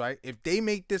rides, right? If they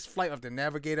make this Flight of the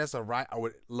Navigator as a ride, I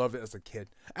would love it as a kid.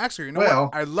 Actually, you know what? Well,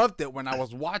 I loved it when I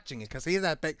was watching it because he had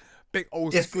that big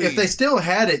old if they screen. still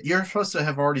had it, you're supposed to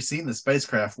have already seen the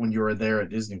spacecraft when you were there at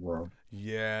Disney World.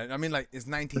 Yeah, I mean, like it's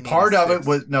The part of it 1986.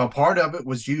 was no part of it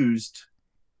was used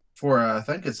for I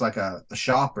think it's like a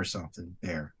shop or something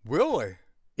there. Really?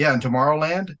 Yeah, in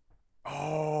Tomorrowland,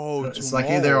 Oh, it's like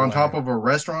either on top Tomorrowland. of a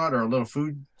restaurant or a little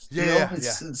food Yeah, deal. yeah, yeah.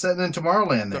 It's sitting in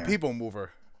Tomorrowland The there. People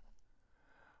Mover.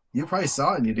 You probably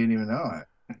saw it and you didn't even know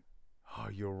it. Oh,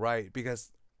 you're right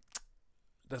because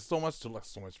there's so much to like,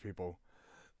 so much people.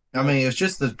 I You know, mean, it's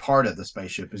just the part of the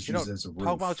spaceship is you know. used as a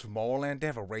Talk about roof. Tomorrowland. They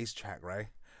have a racetrack, right?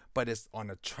 But it's on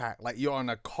a track. Like you're on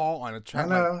a car on a I track.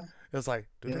 Like know. it's like,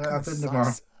 dude, that Yeah, kind of Tomorrow.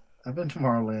 sucks. I've been to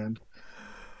Tomorrowland,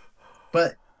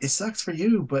 but it sucks for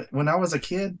you. But when I was a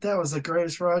kid, that was the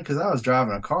greatest ride because I was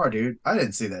driving a car, dude. I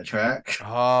didn't see that track.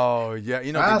 Oh yeah,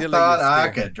 they I did let you thought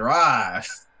I steer. could drive.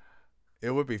 It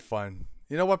would be fun.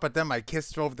 You know what? But then my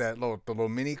kids drove the little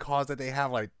mini cars that they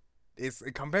have. Like it's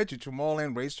compared to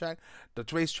Tomorrowland racetrack, the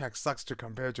racetrack sucks to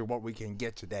compare to what we can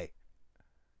get today.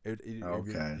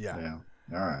 Okay, Yeah. yeah,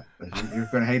 all right. You're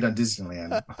going to hate on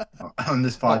Disneyland on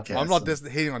this Oh, I'm not podcast.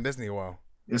 hating on Disney World,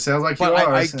 It sounds like you but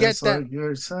are. I It get sounds that. like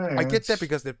you're saying. I get that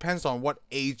because it depends on what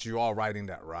age you are riding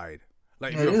that ride.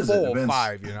 Like if It you're is. It 4 or depends.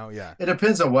 5, yeah. It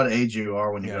depends on what age you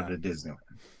are when you go Yeah. to Disneyland.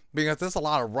 Because there's a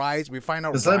lot of rides. We find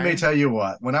out Because let me Ryan. tell you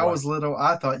what, when I What? was little,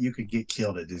 I thought you could get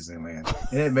killed at Disneyland,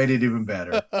 and it made it even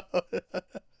better.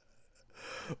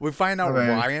 We find out I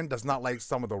mean, Ryan does not like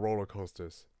some of the roller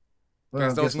coasters. well,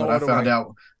 Because there was guess no what? I other found way.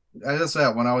 out. I just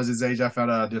said when I was his age, I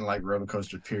found out I didn't like roller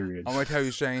coaster. Period. I'm gonna tell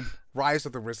you, Shane. Rise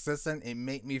of the Resistance. It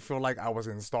made me feel like I was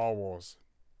in Star Wars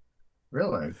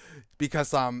Really?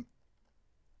 because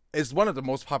it's one of the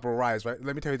most popular rides. Right?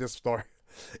 Let me tell you this story.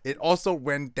 It also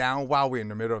went down while we're in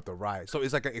the middle of the ride, so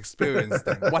it's like an experience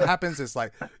thing. What happens is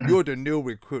like you're the new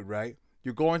recruit, right?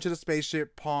 You go into the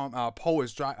spaceship. Poe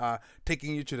is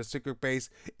taking you to the secret base.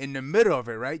 In the middle of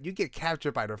it, right, you get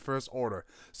captured by the First Order.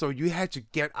 So you had to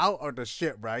get out of the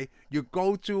ship, right? You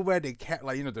go to where they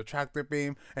the tractor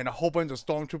beam, and a whole bunch of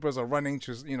stormtroopers are running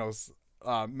to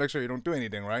make sure you don't do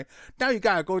anything, right? Now you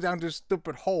gotta go down this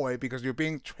stupid hallway because you're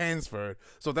being transferred,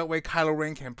 so that way Kylo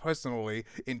Ren can personally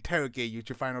interrogate you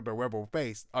to find out the rebel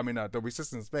base. The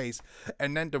resistance base,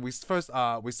 and then the first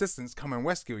resistance come and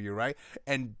rescue you, right?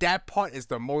 And that part is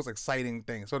the most exciting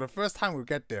thing. So the first time we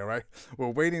get there, right, we're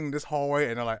waiting in this hallway,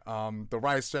 and they're like, the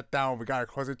ride's shut down. We gotta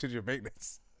close it to your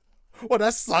maintenance. Well,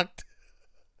 that sucked.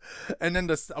 And then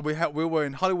we were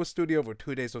in Hollywood Studio for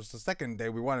 2 days. So it's the second day.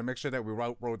 We want to make sure that we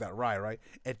rode that ride right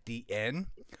at the end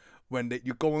when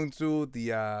you're going through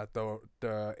the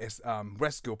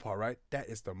rescue part. Right, that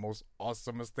is the most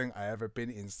awesomest thing I ever been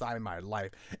inside my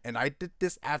life. And I did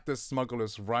this after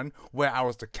Smuggler's Run, where I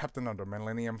was the captain of the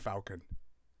Millennium Falcon.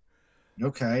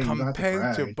 Okay. You don't have to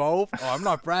Compared to brag. both, I'm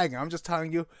not bragging. I'm just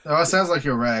telling you, Oh, it sounds like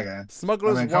you're ragging.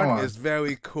 Smuggler's I mean, come Run on. is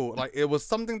very cool. Like it was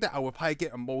something that I would probably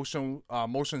get motion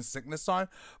sickness on,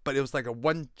 but it was like a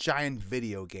one giant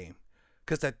video game.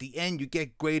 Because at the end you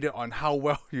get graded on how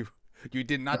well you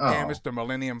did not Oh. damage the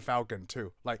Millennium Falcon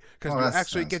too. Like because Oh, you that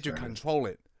actually sounds get to great. control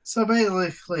it. So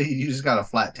basically, you just got a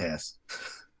flat test.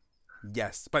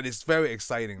 Yes, but it's very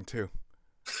exciting too.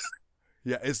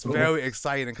 Yeah, it's Cool. very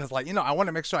exciting because, I want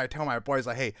to make sure I tell my boys,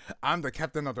 like, hey, I'm the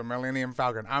captain of the Millennium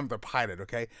Falcon. I'm the pilot,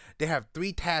 okay? They have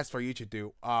 3 tasks for you to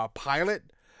do: pilot,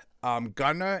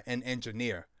 gunner, and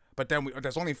engineer. But then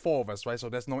there's only 4 of us, right? So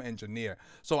there's no engineer.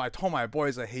 So I told my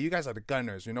boys, like, hey, you guys are the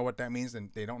gunners. You know what that means?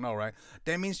 And they don't know, right?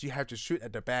 That means you have to shoot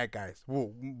at the bad guys.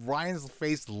 Whoa, Ryan's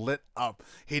face lit up.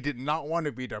 He did not want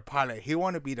to be the pilot. He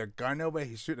wanted to be the gunner where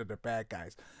he shoot at the bad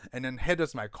guys. And then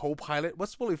Heather's my co-pilot.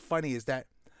 What's really funny is that,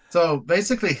 So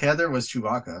basically, Heather was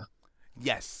Chewbacca.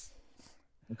 yes,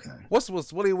 Okay. what's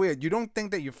really weird, you don't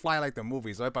think that you fly like the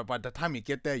movies, right? But by the time you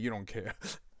get there, you don't care.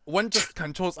 One just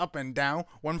controls up and down,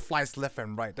 one flies left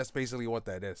and right. That's basically what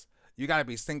that is. You gotta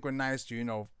be synchronized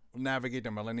to, navigate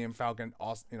the Millennium Falcon,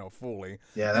 fully.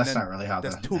 Yeah, And that's then not really how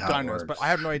there's the 2 how it gunners, works. but I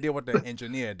have no idea what the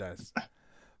engineer does.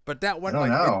 But that one, I don't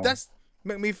like, know. that's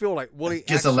make me feel like really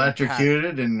Gets action-packed.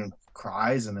 electrocuted and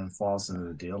cries and then falls into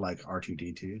the deal like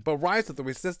R2D2. But Rise of the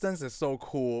Resistance is so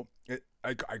cool.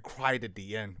 I cried at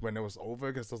the end when it was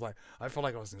over because I felt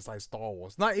like I was inside Star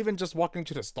Wars. Not even just walking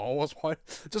to the Star Wars part,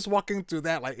 just walking through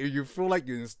that, like you feel like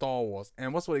you're in Star Wars.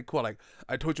 And what's really cool, like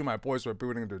I told you, my boys were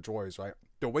building the droids, right?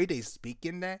 The way they speak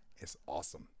in there is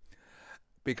awesome.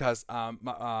 Because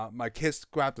my kids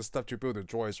grab the stuff to build the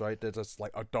droids, right? They're just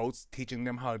like adults teaching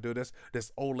them how to do this.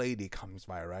 This old lady comes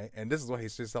by, right? And this is what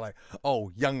he's just like,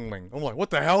 oh, youngling. I'm like,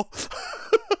 what the hell?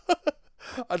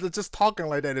 Just talking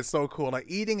like that is so cool. Like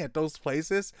eating at those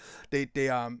places, they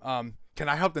can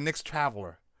I help the next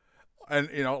traveler? And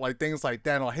like things like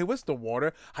that. Like, hey, what's the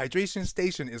water hydration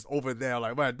station is over there?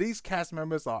 Like, man, these cast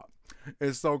members are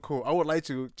is so cool. I would like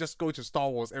to just go to Star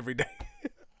Wars every day.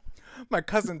 My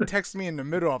cousin texts me in the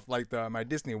middle of like my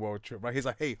Disney World trip, right? He's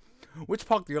like, hey, which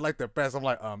park do you like the best? I'm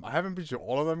like, I haven't been to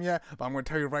all of them yet, but I'm gonna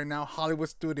tell you right now, Hollywood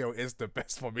Studio is the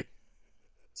best for me.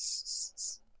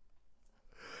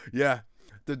 Yeah.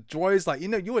 The Joys, like,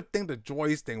 you would think the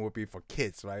Joys thing would be for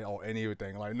kids, right? Or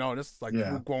anything. Like, no, this is like Yeah.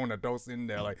 full grown adults in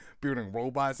there, like building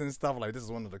robots and stuff. Like, this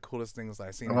is one of the coolest things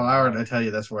I've seen. Well, I already tell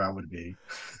you that's where I would be.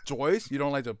 Joys? You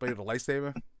don't like to play the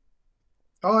lightsaber?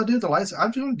 Oh, I do the lights. I'm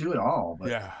going to do it all.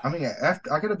 But Yeah. I mean,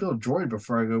 after I got to build a droid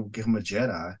before I go give him a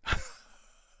Jedi.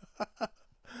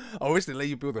 I wish they let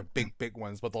you build the big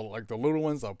ones, but the little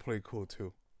ones are pretty cool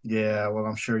too. Yeah, well,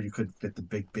 I'm sure you could fit the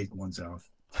big ones out.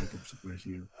 Take them with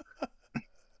you.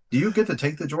 Do you get to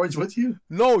take the droids with you?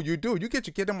 No, you do. You get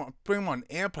to bring them on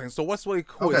airplanes. So what's really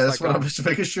cool Okay, is that's what I'm just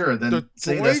making sure. Then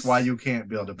see, that's why you can't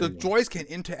build a big the one. droids can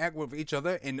interact with each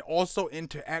other and also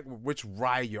interact with which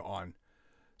ride you're on.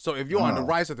 So if you're on the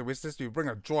Rise of the Resistance, you bring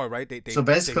a droid, right? So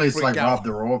basically, it's like out. Rob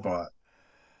the Robot.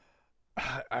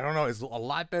 I don't know. It's a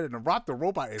lot better than Rob the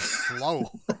Robot is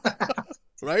slow.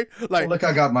 Right? Like, well, look,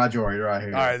 I got my droid right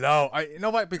here. I know. You know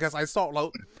what? Because I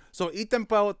saw so Ethan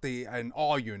built an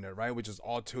all unit, right? Which is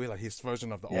all two, like his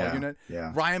version of the all unit.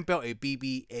 Yeah. Ryan built a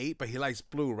BB-8, but he likes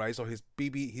blue, right? So his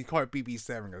he called it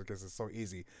BB-7 because it's so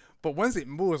easy. But once it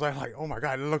moves, I'm like, oh my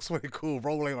god, it looks really cool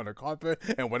rolling on the carpet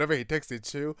and whatever he takes it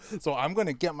to. So I'm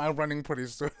gonna get mine running pretty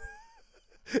soon.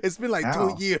 It's been like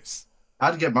 2 years.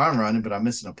 I'd get mine running, but I'm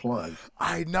missing a plug.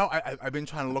 I know. I've been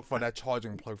trying to look for that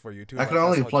charging plug for you too. I can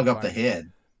only plug up the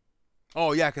head.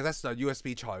 Oh yeah, because that's the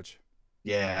USB charge.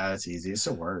 Yeah, that's easy. It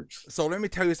still works. So let me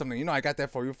tell you something. I got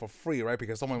that for you for free, right?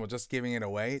 Because someone was just giving it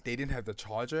away. They didn't have the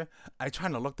charger. I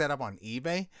tried to look that up on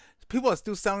eBay. People are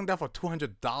still selling that for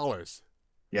 $200.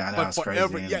 Yeah, I know. But it's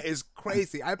forever, crazy. yeah, it's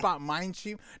crazy. I bought mine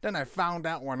cheap. Then I found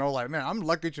that one. I was like, man, I'm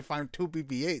lucky to find 2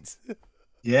 BB-8s.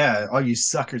 Yeah, all you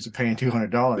suckers are paying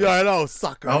 $200. Yeah, I know,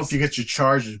 suckers. I hope you get your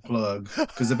charger plug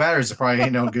because the batteries probably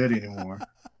ain't no good anymore.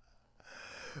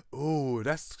 Ooh,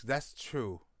 that's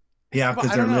true. Yeah,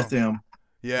 because they're lithium.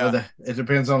 Yeah. Well, it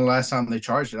depends on the last time they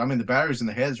charged it. I mean, the batteries in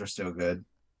the heads are still good.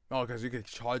 Oh, because you can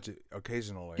charge it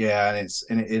occasionally. Yeah,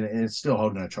 and it's still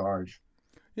holding a charge.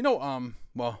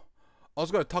 Well, I was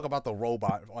going to talk about the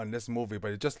robot on this movie, but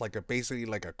it's just basically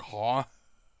like a car.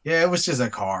 Yeah, it was just a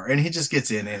car, and he just gets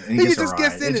in it, and he just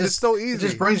gets in it. It's so easy. It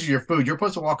just brings you your food. You're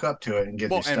supposed to walk up to it and get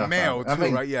your stuff. And mail out.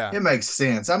 too, right? Yeah, it makes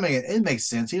sense. I mean, it makes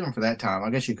sense even for that time. I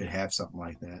guess you could have something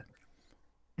like that.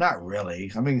 Not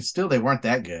really. I mean, still they weren't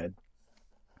that good.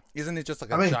 Isn't it just like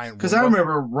a giant? Because I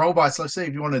remember robots. Let's say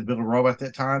if you wanted to build a robot at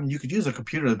that time, you could use a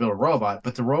computer to build a robot,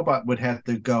 but the robot would have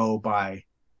to go by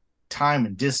time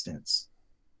and distance.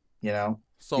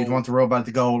 So you'd want the robot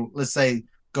to go, let's say,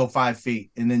 go 5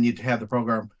 feet, and then you'd have the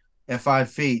program at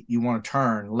 5 feet. You want to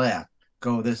turn left,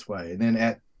 go this way, and then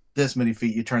at this many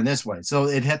feet, you turn this way. So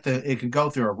it could go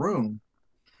through a room,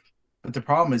 but the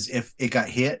problem is if it got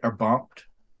hit or bumped,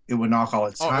 it would knock all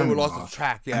its time. It would lose its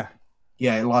track. Yeah.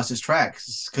 Yeah, it lost its track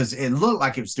because it looked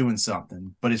like it was doing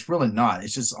something, but it's really not.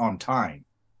 It's just on time.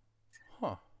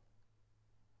 Huh.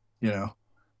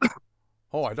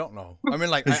 Oh, I don't know. I mean,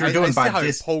 like, you're doing by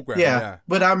this program. Yeah,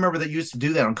 but I remember they used to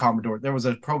do that on Commodore. There was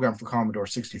a program for Commodore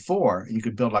 64, and you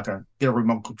could build get a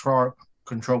remote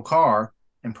control car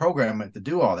and program it to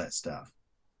do all that stuff.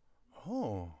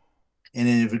 Oh. And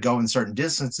then it would go in certain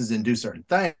distances and do certain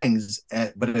things,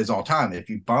 but it was all time. If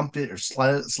you bumped it or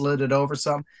slid it over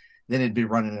something, then it'd be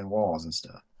running in walls and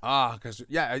stuff. Because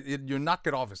you knock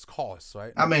it off its course,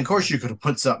 right? I mean, of course, you could have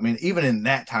put something in. Even in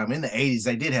that time, in the 80s,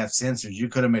 they did have sensors. You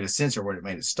could have made a sensor where it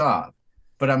made it stop.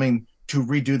 But I mean, to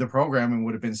redo the programming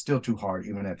would have been still too hard,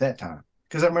 even at that time.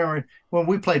 Because I remember when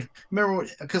we played.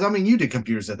 Because I mean, you did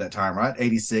computers at that time, right?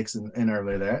 86 and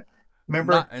earlier that.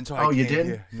 Remember? Not until you didn't?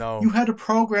 Here. No. You had to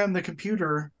program the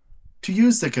computer to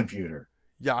use the computer.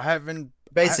 Yeah, I haven't.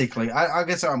 Basically, I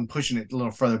guess I'm pushing it a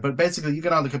little further, but basically, you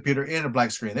get on the computer in a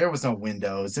black screen. There was no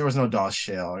Windows, there was no DOS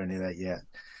shell or any of that yet.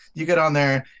 You get on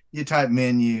there, you type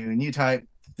menu, and you type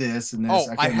this and this.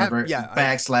 Oh, I can't remember.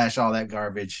 Backslash all that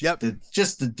garbage. Yep.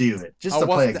 Just to do it, just to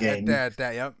play a game.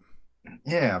 Yep.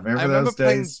 Yeah, I remember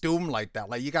playing Doom like that.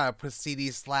 Like you gotta put CD/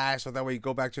 so that way you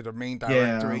go back to the main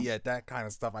directory. Yeah, that kind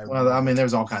of stuff. I mean, there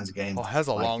was all kinds of games. Oh, that's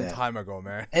a long time ago,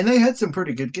 man. And they had some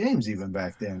pretty good games even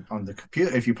back then on the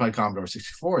computer. If you play Commodore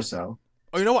 64 or so.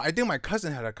 Oh, you know what? I think my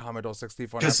cousin had a Commodore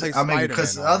 64, and I Because played I mean, Spider-Man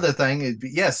because the on it. other thing is,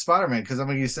 yes, Spider Man. Because I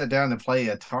mean, you sit down to play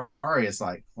Atari, it's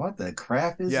like, what the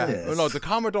crap is Yeah. Oh, no, this? the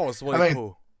Commodore was I really mean,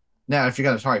 cool. now if you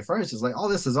got Atari first, it's like, oh,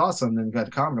 this is awesome. Then you got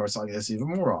the Commodore, it's like, it's even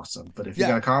more awesome. But if you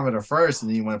Yeah. got a Commodore first and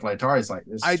then you want to play Atari, it's like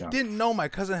this is I junk. didn't know my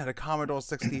cousin had a Commodore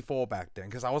 64 back then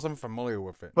because I wasn't familiar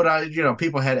with it. But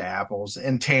people had apples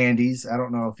and Tandies. I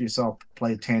don't know if you saw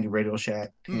play Tandy Radio Shack.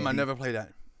 I Tandy. never played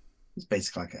that. It's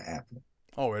basically like an apple.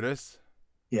 Oh, it is?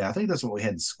 Yeah, I think that's what we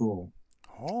had in school.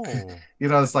 Oh.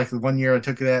 It's like the one year I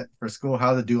took that for school,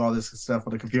 how to do all this stuff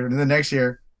on the computer. And then the next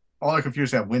year, all the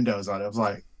computers have Windows on it. I was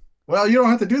like, well, you don't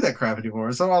have to do that crap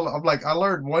anymore. So I'm like, I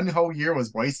learned one whole year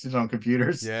was wasted on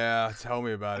computers. Yeah, tell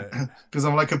me about it. Because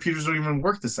I'm like, computers don't even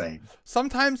work the same.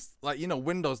 Sometimes, like,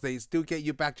 Windows, they still get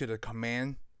you back to the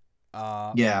command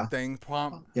Yeah. thing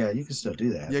prompt. Yeah, you can still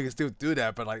do that. Yeah, you can still do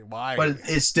that, but like, why? But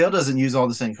it still doesn't use all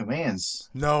the same commands.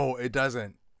 No, it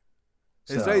doesn't.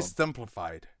 It's So, very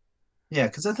simplified. yeah,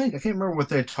 because I can't remember what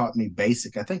they taught me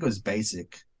basic. I think it was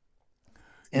basic.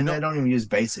 And they don't even use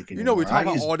basic anymore. We talk I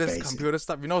about use all this basic. computer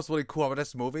stuff. You know what's really cool about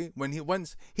this movie?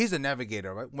 He's a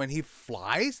navigator, right? When he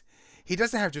flies, he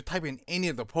doesn't have to type in any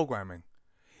of the programming.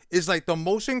 It's like the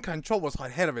motion control was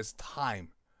ahead of its time.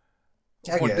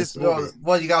 I For guess. this movie.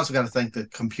 Well, you also got to think the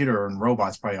computer and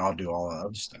robots probably all do all the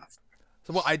other stuff.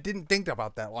 So, I didn't think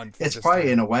about that one. It's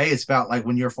probably, in a way, it's about like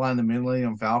when you're flying the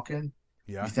Millennium Falcon.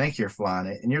 Yeah. You think you're flying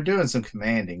it, and you're doing some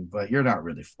commanding, but you're not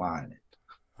really flying it.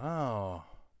 Oh.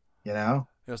 You know?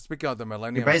 Speaking of the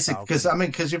Millennium You're basic, Falcon.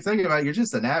 because you're thinking about it, you're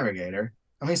just a navigator.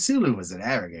 I mean, Sulu was a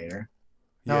navigator.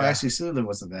 No, Yeah. actually, Sulu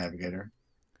wasn't a navigator.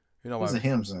 You know It was what? a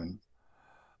hymn son.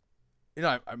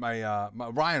 My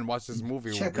Ryan watched this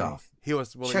movie. Chekhov. He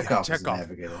was really Chekhov was a Chekhov.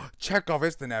 navigator. Chekhov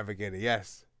is the navigator.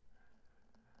 Yes.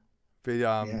 But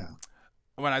Yeah.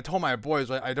 when I told my boys,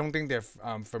 right, I don't think they're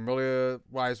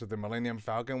familiarized with the Millennium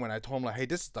Falcon. When I told them, like, hey,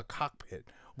 this is the cockpit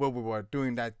where we were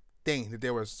doing that thing,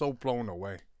 they were so blown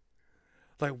away.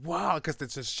 Like, wow, because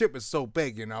the ship is so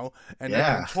big, and the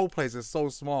control place is so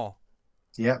small.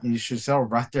 Yep, you should sell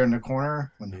right there in the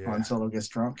corner when Yeah. Han Solo gets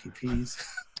drunk, he pees.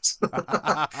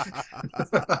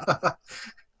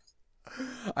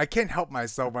 I can't help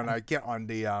myself when I get on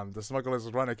the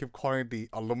Smuggler's Run. I keep calling it the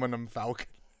Aluminum Falcon.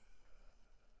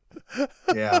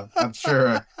 Yeah, I'm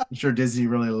sure Disney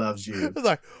really loves you. It's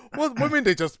like, what mean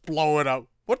they just blow it up?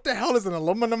 What the hell is an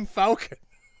aluminum falcon?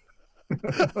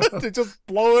 They just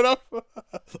blow it up?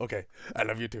 Okay, I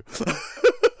love you too.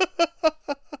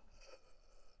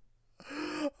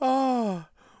 Oh,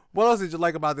 what else did you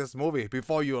like about this movie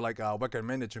before you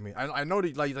recommend it to me? I know that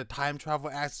you like the time travel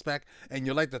aspect, and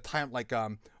you like the time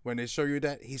when they show you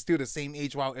that he's still the same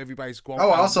age while everybody's growing. Oh,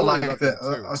 I also really like love that.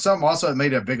 that too. Something also that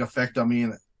made a big effect on me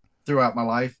throughout my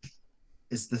life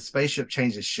is the spaceship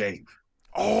changes shape.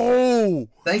 Oh,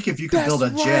 Think if you could that's build a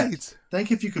jet. right.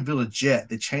 Think if you could build a jet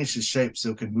that changed the shape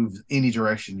so it could move any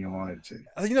direction you wanted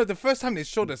to. The first time they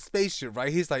showed the spaceship,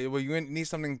 right? He's like, well, you need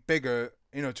something bigger,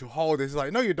 to hold it. He's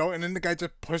like, no, you don't. And then the guy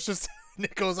just pushes and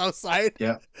it goes outside.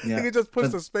 Yeah, yeah. He can just push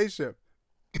But- the spaceship.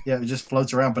 Yeah, it just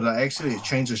floats around, but actually it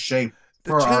changes shape The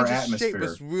for our change of atmosphere. shape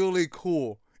was really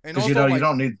cool. And Because also, you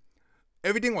don't need.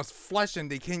 everything was flesh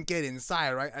and they can't get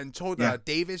inside, right? Until Yeah.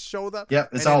 Davis showed up. Yep,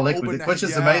 it's and all then liquid, opened which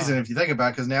is yeah. amazing if you think about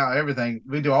it. Because now everything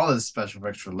we do all this special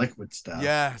effects for liquid stuff.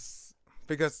 Yes.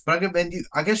 Because But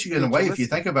I guess you in a way, if you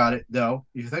think about it, though,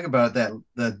 if you think about it, that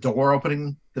the door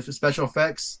opening, the special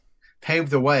effects,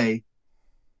 paved the way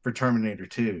for Terminator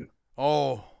 2.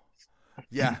 oh,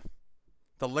 yeah.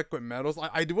 The liquid metals.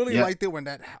 I really Yeah. liked it when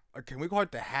that. Can we call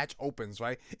it the hatch opens?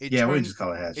 Right. It Yeah, we turns- just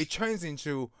call it hatch. It turns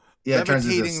into Yeah, it turns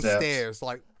into levitating steps. stairs.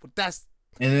 Like that's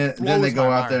And then blows they go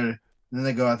my out mind. there. Then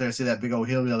they go out there and see that big old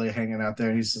hillbilly hanging out there,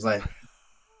 and he's just like,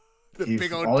 the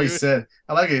big old all he dude. said.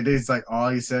 I like it. He's like, all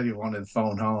he said he wanted to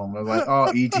phone home. I was like,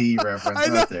 oh, ET reference I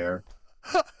know. right there.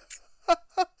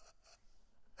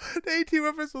 The AT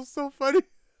reference was so funny.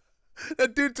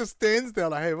 That dude just stands there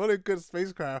like, hey, what a good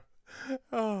spacecraft.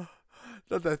 Oh,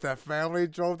 that family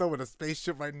drove there with a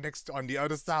spaceship right next on the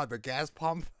other side of the gas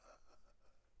pump.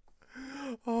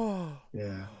 Oh.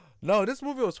 Yeah. No, this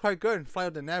movie was quite good. Flight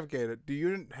of the Navigator.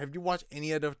 Have you watched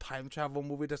any other time travel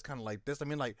movie that's kind of like this? I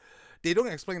mean, like, they don't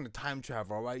explain the time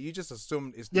travel, right? You just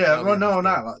assume it's Yeah. Well, alien no,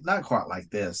 stuff. not quite like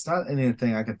this. Not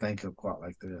anything I could think of quite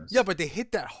like this. Yeah, but they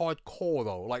hit that hardcore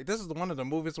though. Like, this is one of the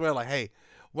movies where, like, hey,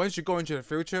 once you go into the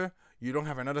future, you don't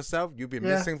have another self. You've been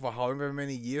missing for however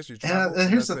many years you travel. And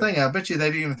here's the that's it. thing: I bet you they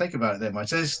didn't even think about it that much.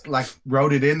 They just like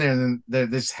wrote it in there, and then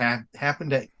they just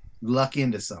happened to luck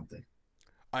into something.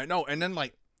 I know, and then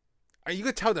like, you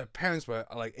could tell their parents were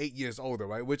like 8 years older,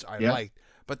 right? Which I Yeah. liked.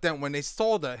 But then when they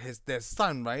saw their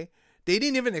son, right, they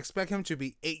didn't even expect him to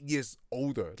be 8 years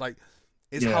older. Like,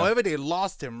 it's Yeah. however they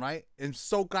lost him, right? I'm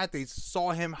so glad they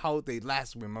saw him how they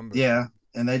last remembered. Yeah,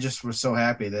 and they just were so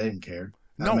happy they didn't care.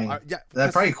 No, I mean, yeah. they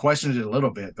 'cause- probably questioned it a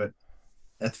little bit, but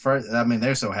at first, I mean,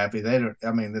 they're so happy they don't.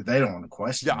 I mean, they don't want to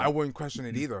question. yeah, I wouldn't question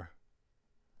it either.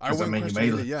 I 'Cause, I wouldn't mean, you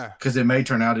question may- it. Yeah. because it may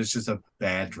turn out it's just a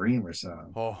bad dream or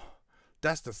something. Oh,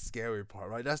 that's the scary part,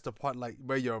 right? That's the part like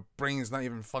where your brain is not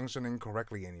even functioning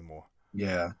correctly anymore.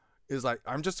 Yeah, It's like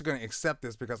I'm just gonna accept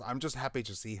this because I'm just happy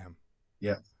to see him,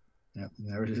 yeah,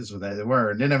 there it is with that. They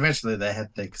were, and then eventually they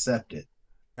had to accept it.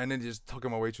 and then they just took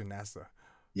him away to NASA.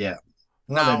 Yeah.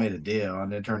 Well, Now- they made a deal,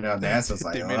 and it turned out NASA's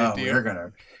like, They made a "Oh,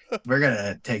 deal. we're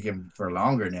gonna take him for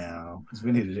longer now because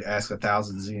we need to ask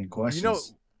 1,000 questions." You know,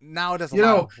 now there's a You lot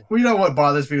know, of- well, you know what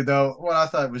bothers me though? What I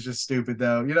thought was just stupid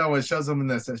though. You know, what shows them in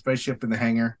the spaceship in the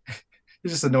hangar. It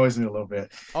just annoys me a little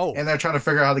bit. oh, And they're trying to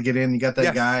figure out how to get in. You got that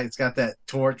Yes. guy. It's got that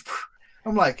torch.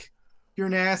 I'm like, you're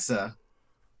NASA.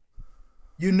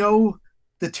 You know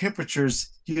the temperatures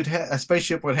a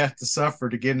spaceship would have to suffer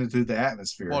to get into the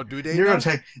atmosphere. well, do they? And you're know? gonna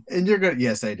take, and you're gonna.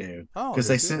 Yes, they do. Oh, Because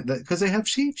they they do. sent because they have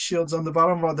heat shields on the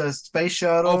bottom of the space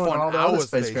shuttle Oh, for and all an the other hour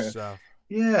spacecraft. space stuff.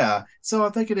 Yeah. So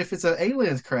I'm thinking if it's an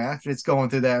alien craft and it's going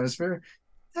through the atmosphere,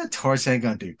 that torch ain't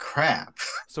gonna do crap.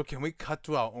 So can we cut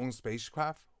to our own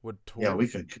spacecraft with torch? Yeah, we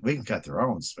can cut their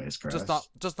own spacecraft.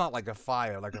 just not like a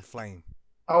fire, like a flame.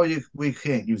 Oh, we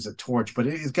can't use a torch, but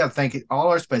it's got to think all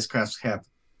our spacecrafts have.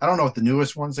 I don't know what the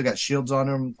newest ones. They got shields on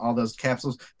them, all those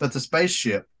capsules. But the space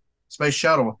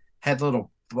shuttle had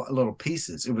little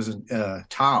pieces. It was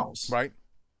tiles. Right?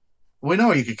 We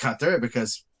know you could cut through it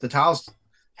because the tiles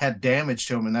had damage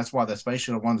to them, and that's why one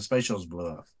of the space shuttles blew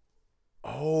up.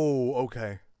 Oh,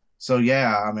 okay. So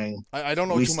yeah, I mean, I don't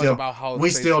know We too still- much about how we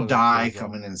space still shuttle die goes on.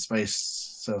 coming in space.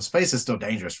 So space is still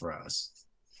dangerous for us.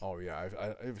 Oh yeah,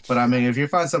 But I mean, if you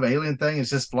find some alien thing,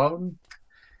 it's just floating.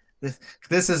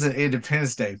 This isn't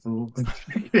Independence Day, fool.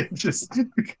 It just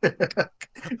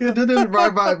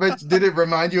did it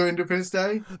remind you of Independence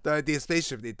Day? the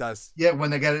spaceship it does. Yeah, when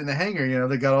they got it in the hangar,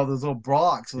 they got all those little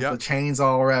blocks with Yep. the chains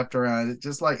all wrapped around it,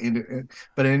 just like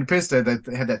but in Independence Day,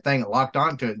 they had that thing locked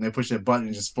onto it, and they push a button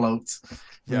and it just floats.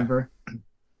 Yeah. Remember?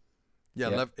 Yeah,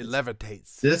 Yeah. it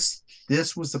levitates.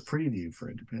 This was the preview for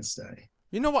Independence Day.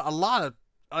 You know what? A lot of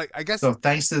I guess So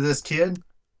thanks to this kid,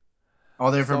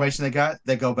 all the information they got,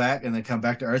 they go back and they come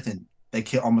back to Earth and they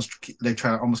try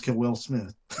to almost kill Will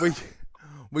Smith.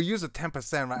 we use a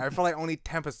 10%, right? I feel like only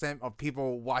 10% of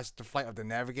people watch the Flight of the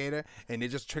Navigator, and it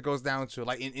just trickles down to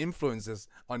like it influences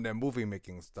on their movie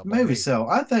making stuff. Like, Maybe hey, so.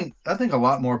 I think a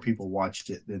lot more people watched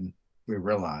it than we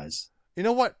realize. You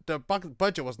know what? The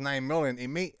budget was $9 million. It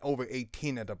made over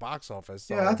 18 at the box office.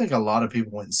 So. Yeah, I think a lot of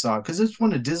people went and saw it because it's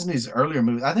one of Disney's earlier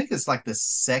movies. I think it's like the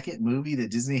second movie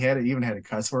that Disney had. It even had a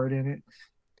cuss word in it.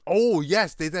 Oh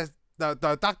yes, the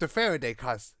Dr. Faraday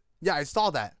cuss. Yeah, I saw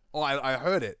that. Oh, I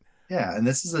heard it. Yeah, and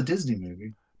this is a Disney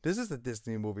movie. This is a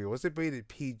Disney movie. Was it rated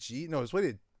PG? No, it's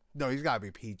rated. No, it's gotta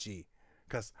be PG,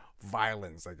 because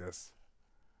violence, I guess.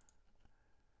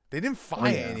 They didn't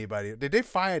fire anybody. Did they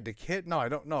fire the kid? No, I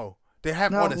don't know. They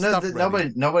have all the stuff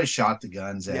ready. Nobody shot the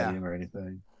guns at Yeah. him or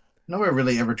anything. Nobody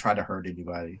really ever tried to hurt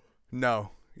anybody.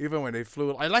 No, even when they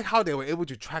flew. I like how they were able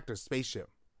to track the spaceship.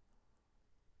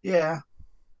 Yeah,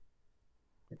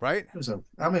 Right? it was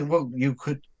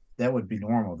that would be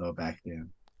normal though back then.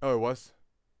 Oh, it was.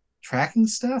 Tracking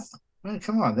stuff? Man,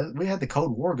 come on. We had the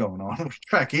Cold War going on. We could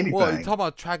track anything. Well, you talk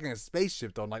about tracking a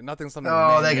spaceship though, like something.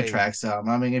 Oh, they man-made. could track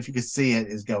something. I mean, if you could see it,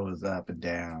 it goes up and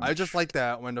down. I just like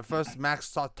that when the first Max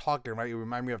started talking, right? It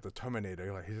reminded me of the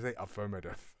Terminator. Like he say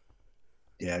affirmative.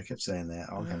 Yeah, I kept saying that.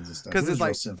 All kinds of stuff. 'Cause It was it's real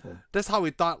like- simple. That's how we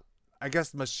thought. I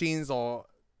guess machines or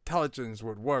intelligence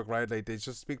would work, right? Like they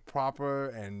just speak proper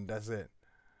and that's it,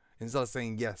 instead of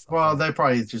saying yes. Well, affirmative. they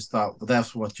probably just thought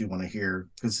that's what you want to hear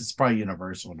because it's probably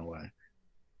universal in a way.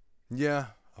 Yeah,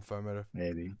 affirmative.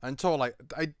 Maybe. Until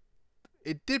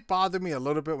it did bother me a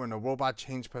little bit when the robot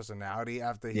changed personality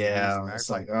after he Yeah, used Max. it's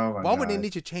like, oh my why god. would they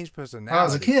need to change personality?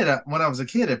 When I was a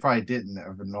kid, it probably didn't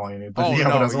annoy me. But Oh, yeah, no,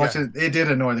 when I was yeah. watching, it did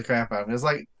annoy the crap out of me. It's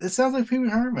like it sounds like Pee Wee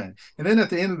Herman. And then at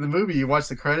the end of the movie, you watch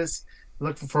the credits,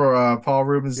 looking for Paul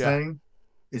Rubens' Yeah. name.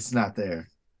 It's not there.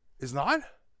 It's not.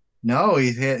 No,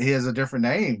 he has a different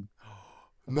name.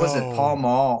 Was it Paul No.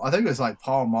 Mall? I think it was like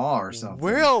Paul Mall or something.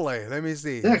 Really? Let me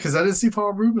see. Yeah, because I didn't see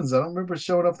Paul Rubens. I don't remember it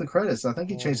showing up in the credits. I think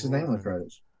he Paul changed his name in the Rubens.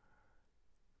 credits.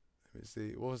 Let me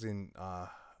see. What was in?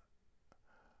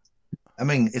 I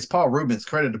mean, it's Paul Rubens,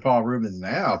 credit to Paul Rubens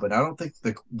now, but I don't think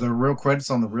the real credits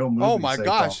on the real movie. Oh my say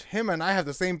gosh, him and I have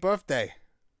the same birthday.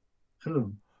 Paul.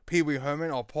 Who? Pee Wee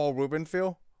Herman or Paul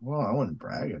Rubenfield. Well, I wouldn't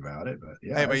brag about it, but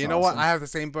yeah, Hey, but that's you know what? awesome. I have the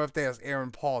same birthday as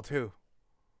Aaron Paul too.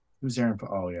 Who's Aaron?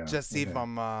 Oh yeah. Just see if Okay.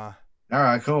 I'm All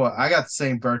right, cool. I got the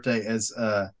same birthday as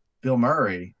Bill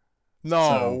Murray. No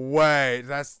So way.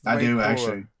 That's I way do cooler.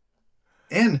 actually.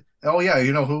 And oh yeah,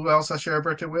 you know who else I share a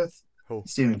birthday with? Who?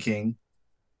 Stephen King.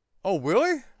 Oh,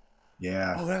 really?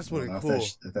 Yeah. Oh, that's I don't really know cool.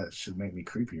 if that should make me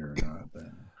creepier or not, but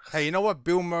Hey, you know what?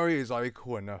 Bill Murray is already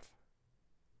cool enough.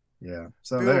 yeah.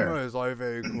 So Bill there. Murray is already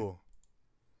very cool.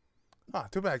 Ah,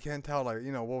 too bad I can't tell. Like,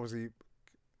 what was he?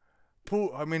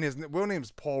 Paul. I mean, his real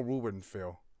name's Paul Ruben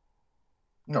Phil.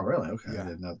 Oh really? Okay. I Yeah.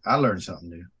 didn't know. I learned something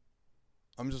new.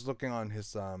 I'm just looking on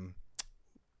his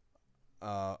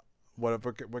uh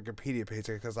whatever Wikipedia page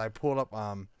because I pulled up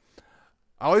I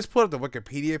always put up the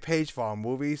Wikipedia page for our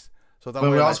movies so that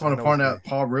But way we like also I want to know what's point me. out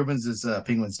Paul Rubens is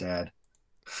Penguin's dad.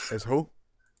 Is who?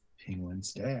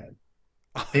 Penguin's dad.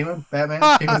 Penguin? Batman?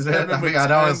 Penguin's dad? Batman I mean, I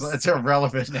know Returns. it's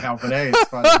irrelevant now, but hey, it's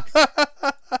funny.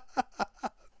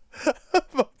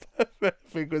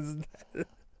 Because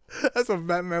that's what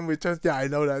Batman Returns. Yeah, I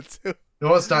know that too.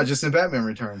 No, it's not just in Batman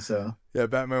Returns, so. Yeah,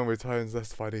 Batman Returns.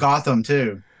 That's funny. Gotham,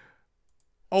 too.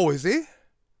 Oh, is he?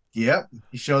 Yep.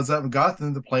 He shows up in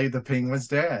Gotham to play the Penguin's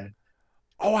dad.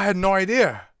 Oh, I had no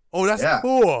idea. Oh, that's Yeah,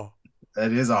 cool.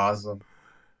 that is awesome.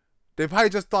 They probably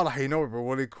just thought, hey, it'd be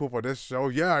really cool for this show.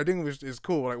 Yeah, I think it's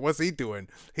cool. Like, what's he doing?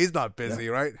 He's not Yeah. busy,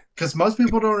 right? Because most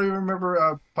people don't even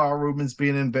remember Paul Rubens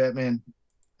being in Batman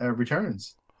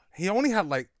Returns. He only had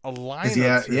like a line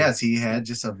Because, or two. yes, he had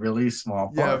just a really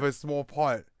small Yeah, part. but a small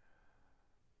part.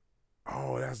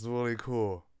 Oh, that's really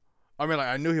cool. I mean, like,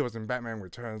 I knew he was in Batman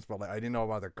Returns, but like, I didn't know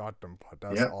about the Gotham part.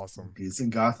 That's Yep. awesome. He's in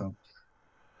Gotham.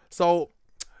 So,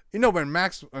 when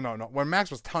Max, when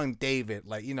Max was telling David,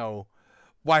 like,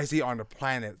 why is he on the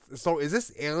planet? So, is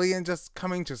this alien just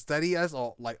coming to study us,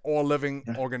 or like all living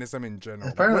Yeah. organism in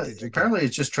general? Like, what Apparently, did you apparently, it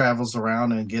just travels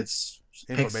around and picks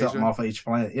something Information? off of each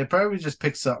planet. It probably just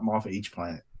picks something off of each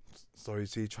planet. So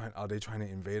is he trying? Are they trying to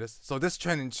invade us? So this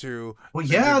turned into Well,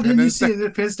 yeah, didn't you Independence see Day.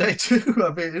 Independence Day too?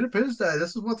 I mean, Independence Day.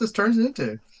 This is what this turns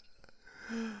into.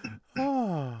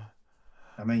 Oh,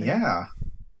 I mean, yeah. yeah,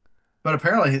 but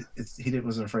apparently he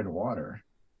wasn't afraid of water.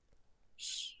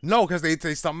 No, because they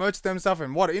submerge themselves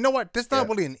in water. You know what? That's not Yeah,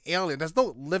 really an alien. There's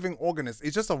no living organism.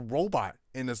 It's just a robot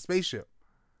in a spaceship.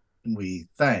 we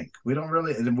think we don't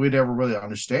really, we never really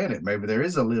understand it. Maybe there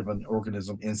is a living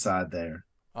organism inside there.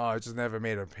 Oh, it just never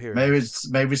made an appearance.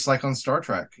 Maybe it's like on Star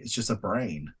Trek. It's just a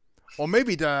brain. Or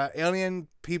maybe the alien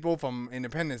people from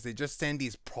Independence, they just send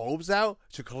these probes out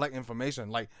to collect information.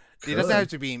 Like, it doesn't have Could.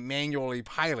 to be manually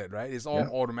piloted, right? It's all Yeah,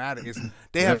 automatic.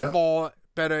 They have yeah. far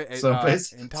better So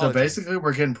intelligence basically,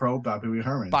 we're getting probed by Pee Wee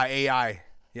Herman. by AI.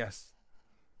 Yes.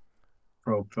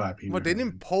 Probed by Pee Well, Wee they Herman.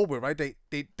 didn't probe it, right?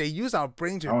 They use our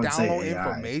brain to I would say download AI.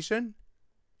 information.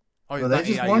 Oh, Well, it's they not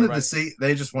just AI, you're wanted to right. see.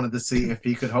 They just wanted to see if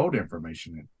he could hold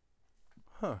information in.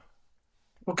 Huh.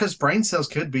 Well, because brain cells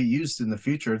could be used in the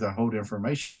future to hold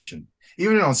information.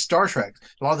 Even on Star Trek,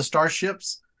 a lot of the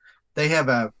starships, they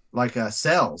have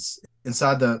cells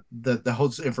inside the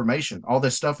holds information. All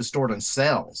this stuff is stored in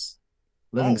cells,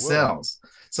 Oh, living really? cells.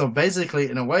 So basically,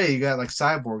 in a way, you got like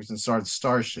cyborgs inside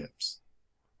starships.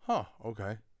 Huh.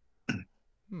 Okay.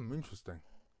 Interesting.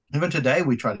 Even today,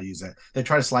 we try to use that. They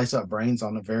try to slice up brains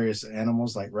on the various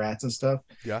animals like rats and stuff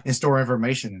Yeah. and store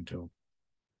information into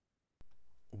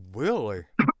Really?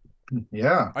 them.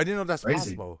 Yeah, I didn't know that's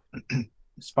crazy. possible.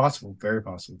 It's possible, very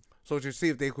possible. So to see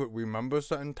if they could remember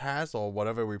certain tasks or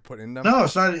whatever we put in them. No,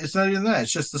 it's not. It's not even that.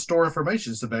 It's just the store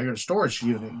information. It's the bigger storage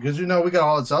unit because we got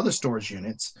all its other storage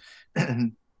units.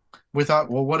 And we thought,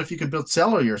 well, what if you could build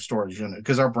cellular storage unit?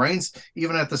 Because our brains,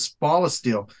 even at the smallest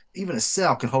deal, even a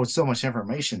cell can hold so much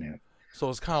information in it. So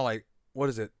it's kind of like, what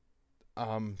is it?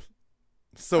 Our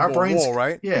Civil brains, War,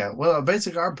 right? yeah. Well,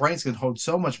 basically, our brains can hold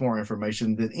so much more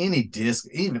information than any disk,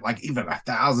 even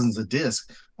thousands of disks.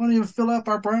 Won't even fill up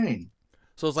our brain.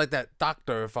 So it's like that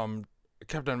doctor from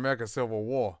Captain America Civil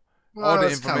War. All Well, the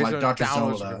it's kind of like information Dr.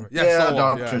 downloads. Zola. Yeah,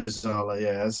 Zola, Dr. Zola.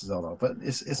 Yeah, that's Zola. But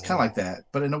it's kind of like that.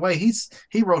 But in a way,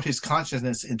 he wrote his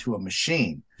consciousness into a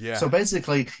machine. Yeah. So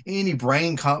basically, any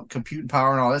brain computing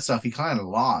power and all that stuff, he kind of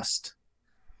lost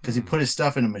because he put his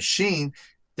stuff in a machine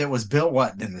that was built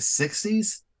in the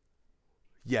 60s.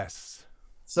 Yes.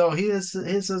 So his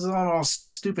is on all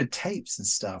stupid tapes and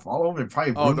stuff all over.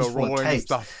 Probably Oh, the rooms full of rolling tapes.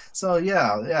 stuff. So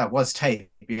yeah, it was tape.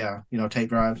 Yeah, tape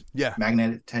drives, Yeah.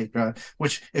 magnetic tape drive.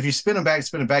 Which if you spin them back,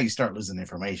 you start losing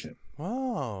information.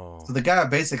 Oh. So the guy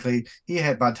basically, he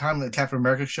had by the time that Captain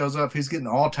America shows up, he's getting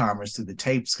Alzheimer's through the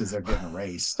tapes because they're getting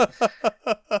erased.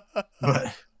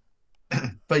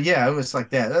 But but yeah, it was like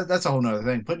that. That's a whole nother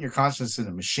thing. Putting your conscience in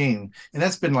a machine, and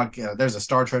that's been like there's a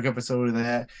Star Trek episode of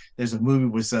that. There's a movie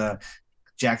with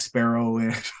Jack Sparrow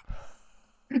and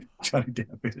Johnny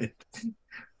Depp in it.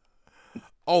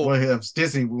 Oh, Well, it's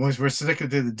Disney. Once we're sticking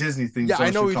to the Disney theme, yeah, so I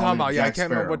know what should you're call talking him about. Yeah, I Jack can't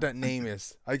remember Sparrow. what that name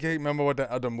is. I can't remember what that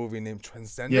other movie named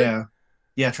Transcendent. Yeah,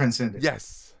 yeah, Transcendent.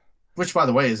 Yes. Which, by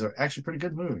the way, is actually a pretty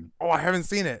good movie. Oh, I haven't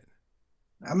seen it,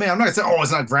 I mean, I'm not gonna say, oh,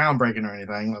 it's not groundbreaking or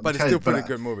anything, but it's still a pretty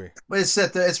good movie. But it's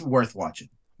set there, it's worth watching.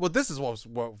 Well, this is what's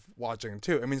worth watching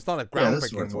too. I mean, it's not a Yeah, this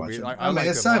is groundbreaking worth movie. watching. Like, I mean, liked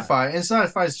it's it a lot. sci-fi, and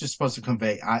sci-fi is just supposed to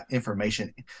convey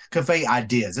information, convey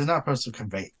ideas. It's not supposed to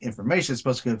convey information. It's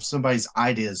supposed to give somebody's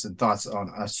ideas and thoughts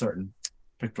on a certain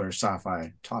particular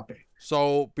sci-fi topic.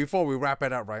 So before we wrap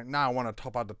it up right now, I want to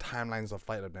talk about the timelines of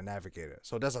Flight of the Navigator.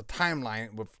 So there's a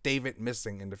timeline with David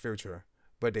missing in the future,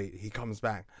 but he comes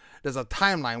back. There's a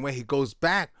timeline where he goes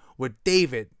back with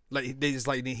David, like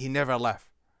he never left.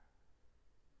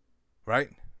 Right?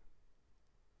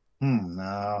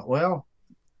 Well,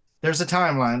 there's a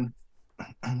timeline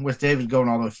with David going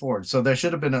all the way forward. So there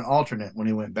should have been an alternate when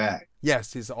he went back.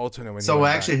 Yes, he's the alternate when he So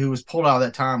went actually, back. he was pulled out of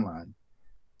that timeline.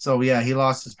 So yeah, he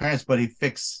lost his parents, but they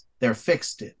fixed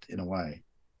it in a way.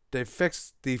 They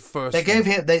fixed the first. They gave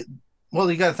him well,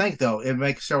 you got to think though, it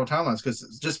makes several timelines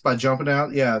because just by jumping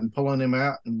out, yeah, and pulling him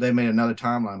out, they made another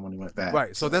timeline when he went back.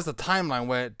 Right. So there's a timeline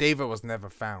where David was never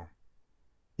found.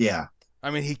 Yeah. I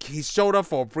mean, he showed up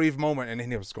for a brief moment and then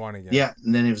he was gone again. Yeah,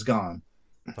 and then he was gone.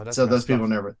 So those people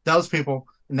in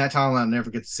that timeline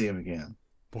never get to see him again.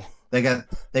 They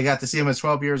got to see him at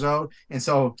 12 years old, and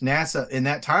so NASA in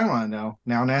that timeline now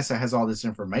NASA has all this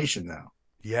information now.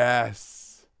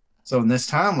 Yes. So in this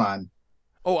timeline,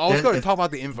 oh, I was going to talk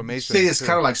about the information. See, it's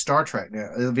kind of like Star Trek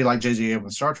now. It'll be like J.J.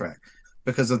 Abrams' Star Trek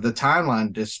because of the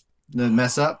timeline just the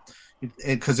mess up.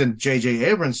 Because in J.J.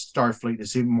 Abrams' Starfleet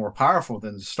is even more powerful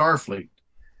than the Starfleet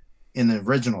in the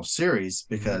original series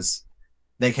because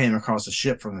they came across a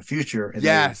ship from the future and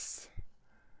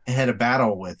they had a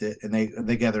battle with it, and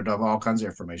they gathered up all kinds of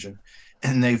information,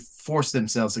 and they forced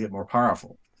themselves to get more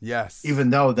powerful. Yes. Even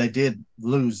though they did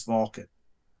lose Vulcan.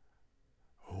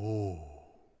 Oh.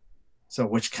 So,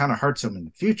 which kind of hurts them in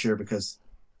the future because,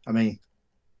 I mean,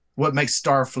 what makes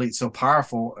Starfleet so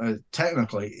powerful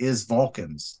technically is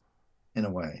Vulcans in a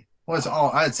way. Well,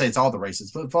 I'd say it's all the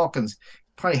races, but Vulcans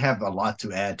probably have a lot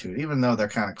to add to it, even though they're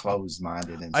kind of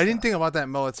closed-minded. And I didn't think about that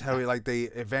military, like the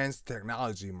advanced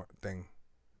technology thing.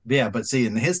 Yeah, but see,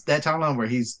 in that timeline where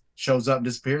he shows up and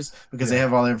disappears because they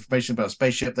have all the information about a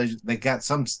spaceship,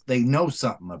 they know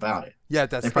something about it. Yeah,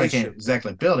 that's they probably can't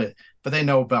exactly build it, but they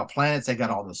know about planets. They got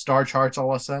all the star charts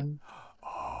all of a sudden.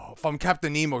 Oh, from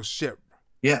Captain Nemo's ship.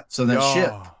 Yeah, so that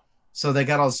ship. So they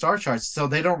got all the star charts. So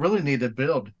they don't really need to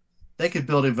build. They could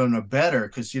build even a better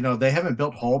because they haven't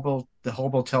built the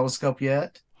Hubble telescope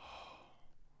yet,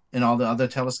 and all the other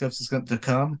telescopes is going to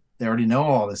come. They already know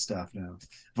all this stuff now.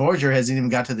 Voyager hasn't even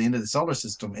got to the end of the solar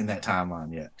system in that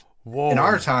timeline yet. Whoa. In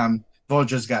our time,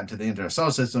 Voyager's gotten to the end of the solar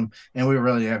system, and we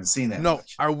really haven't seen that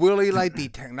much. I really like the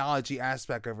technology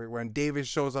aspect of it when David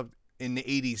shows up in the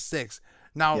 86.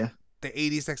 Now, the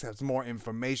 86 has more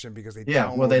information because they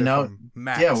downloaded it from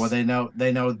Max. Yeah, well, they know.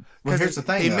 Well, here's the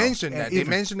thing. They mentioned that. They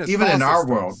mentioned even in our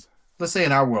world. Let's say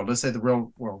in our world. Let's say the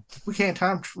real world. We can't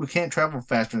travel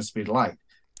faster than the speed of light.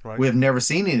 Right. We have never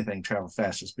seen anything travel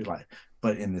faster than the speed of light.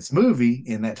 But in this movie,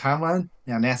 in that timeline,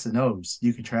 now NASA knows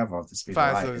you can travel at the speed of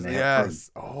light. And they have proof.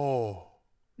 Oh.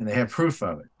 And they have proof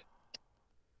of it.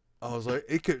 Oh, so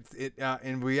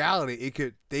in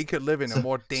reality, they could live in a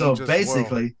more dangerous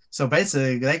world. So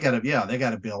basically, they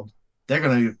gotta build. They're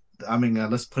gonna. I mean,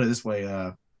 let's put it this way: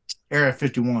 Area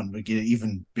 51 would get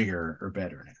even bigger or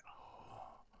better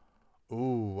now.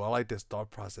 Ooh, I like this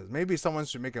thought process. Maybe someone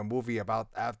should make a movie about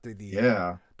after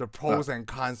the pros and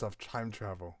cons of time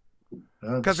travel.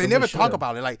 Because they never talk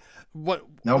about it. Like what?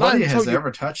 Nobody has ever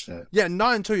touched it. Yeah,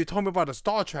 not until you told me about the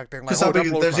Star Trek thing. Like,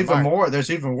 there's even more. There's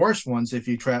even worse ones if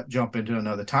you jump into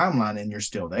another timeline and you're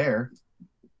still there.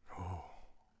 Oh.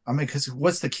 I mean, because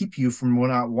what's to keep you from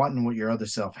not wanting what your other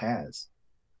self has?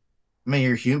 I mean,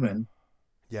 you're human.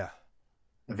 Yeah.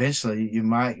 Eventually, you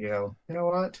might go. You know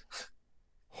what?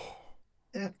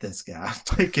 F this guy.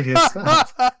 Take it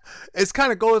himself. It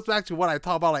kind of goes back to what I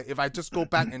talk about. Like if I just go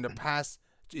back in the past.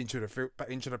 Into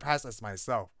the past as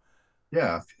myself.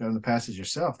 Yeah, if you go in the past as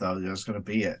yourself, though, there's going to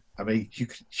be it. I mean,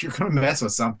 you're going to mess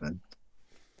with something.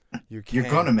 You're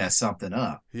going to mess something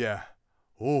up. Yeah.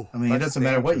 Oh. I mean, it doesn't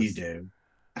matter what you do.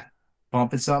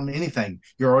 Bumping something, anything.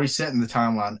 You're already setting the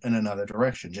timeline in another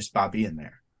direction just by being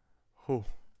there. Oh.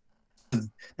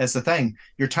 That's the thing.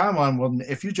 Your timeline will.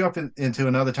 If you jump into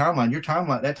another timeline,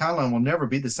 that timeline will never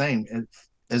be the same.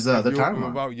 as the If other you timeline.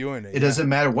 without you in it, It yeah. doesn't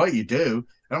matter what you do.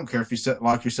 I don't care if you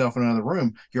lock yourself in another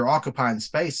room. You're occupying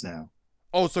space now.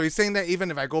 Oh, so you're saying that even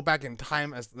if I go back in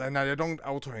time, as then I don't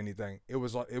alter anything, it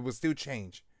would still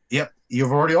change. Yep,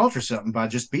 you've already altered something by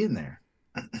just being there.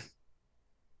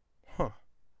 Huh.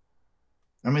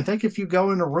 I mean, think if you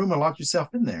go in a room and lock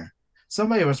yourself in there,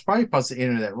 somebody was probably supposed to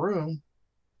enter that room,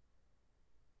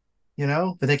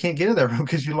 but they can't get in that room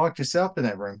because you locked yourself in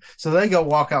that room. So they go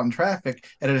walk out in traffic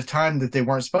at a time that they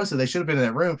weren't supposed to. They should have been in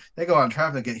that room. They go out in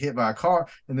traffic, get hit by a car,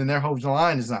 and then their whole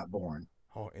line is not born.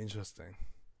 Oh, interesting.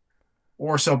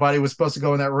 Or somebody was supposed to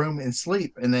go in that room and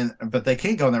sleep, but they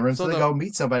can't go in that room, so they go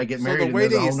meet somebody, get married. So the way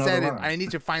that you said it, I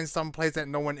need to find some place that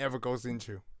no one ever goes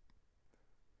into.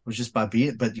 Was just by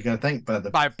being, but you got to think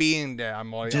by being there.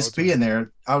 I'm already just being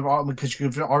there, because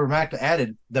you've automatically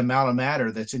added the amount of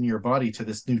matter that's in your body to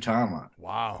this new timeline.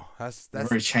 Wow, that's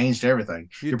already changed everything.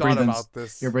 You're breathing, about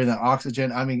this. You're breathing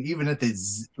oxygen. I mean, even at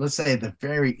let's say at the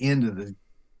very end of the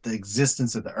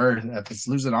existence of the Earth, if it's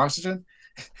losing oxygen,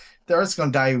 the Earth's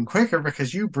going to die even quicker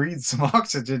because you breathed some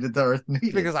oxygen that the Earth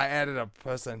needed. Because I added a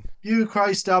person. You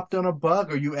probably stopped on a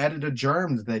bug, or you added a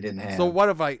germ that they didn't have. So what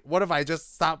if I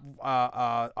just stop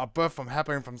a birth from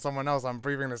happening from someone else? I'm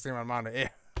breathing the same amount of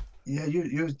air. Yeah,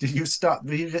 you stop.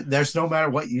 There's no matter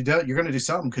what you do, you're going to do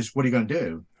something, because what are you going to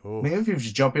do? Ooh. I mean, if you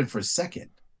just jump in for a second,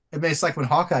 I mean, it's like when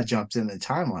Hawkeye jumps in the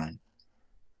timeline.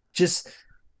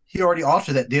 He already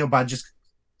altered that deal by just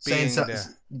saying something.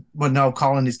 But no,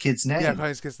 calling his kid's name. Yeah, calling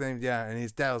his kid's name. Yeah, and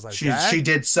his dad was like, she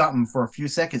did something for a few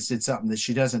seconds, did something that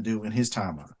she doesn't do in his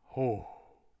timeline. Oh.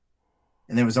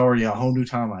 And there was already a whole new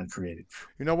timeline created.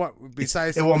 You know what?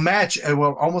 Besides, it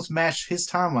will almost match his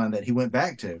timeline that he went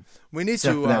back to. We need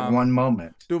to for that one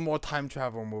moment do more time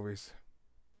travel movies.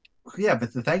 Yeah,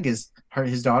 but the thing is,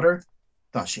 his daughter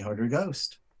thought she heard her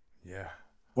ghost. Yeah.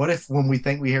 What if when we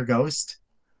think we hear ghost,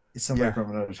 it's somebody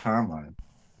from another timeline?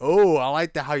 Oh, I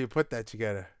like that how you put that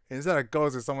together. Instead of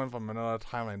ghost, it's someone from another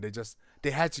timeline.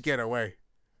 They had to get away.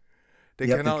 They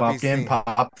popped in,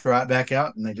 popped right back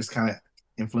out, and they just kind of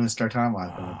influenced our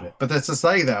timeline a little bit. But that's to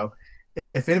say, though,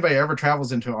 if anybody ever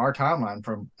travels into our timeline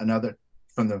from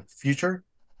the future,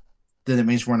 then it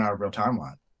means we're not a real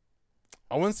timeline.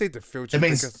 I wouldn't say the future. It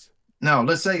means no.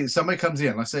 Let's say somebody comes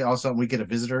in. Let's say all of a sudden we get a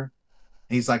visitor,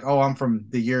 and he's like, "Oh, I'm from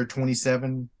the year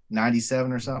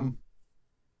 2797 or something." Mm-hmm.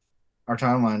 Our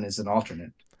timeline is an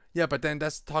alternate. Yeah, but then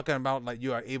that's talking about like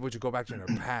you are able to go back to the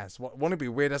past. Wouldn't it be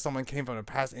weird that someone came from the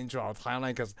past into our timeline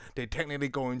because they technically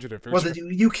go into the future? Well,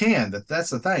 you can.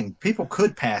 That's the thing. People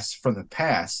could pass from the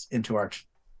past into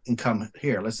and come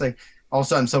here. Let's say all of a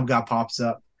sudden some guy pops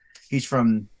up. He's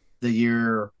from the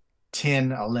year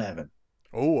 1011.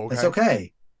 Oh, okay. That's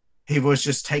okay. He was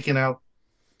just taken out.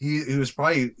 He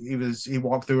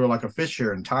walked through like a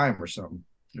fissure in time or something,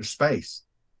 or space,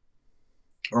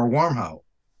 or a wormhole.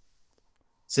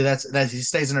 See, that's he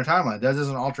stays in our timeline. That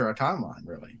doesn't alter our timeline,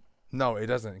 really. No, it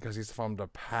doesn't, because he's from the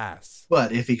past.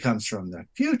 But if he comes from the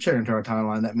future into our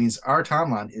timeline, that means our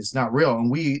timeline is not real, and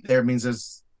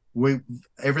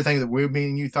everything that me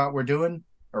and you thought we're doing,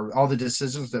 or all the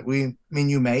decisions that me and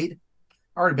you made,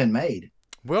 already been made.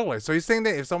 Really? So you're saying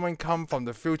that if someone come from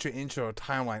the future into our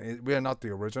timeline, we are not the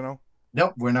original?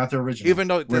 Nope, we're not the original. Even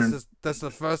though that's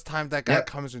the first time that guy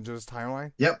comes into this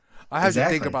timeline? Yep. I have to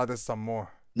think about this some more.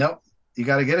 Nope. You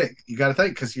got to get it. You got to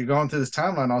think, because you're going through this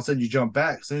timeline. All of a sudden, you jump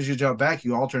back. As soon as you jump back,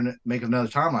 you alternate, make another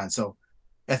timeline. So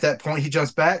at that point, he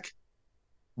jumps back.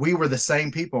 We were the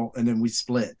same people, and then we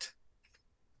split.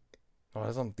 Oh,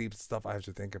 that's some deep stuff I have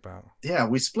to think about. Yeah,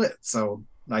 we split. So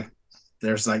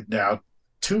there's now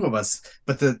two of us,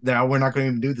 but now we're not going to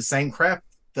even do the same crap.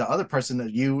 The other person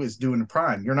that you is doing the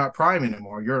prime. You're not prime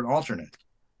anymore. You're an alternate.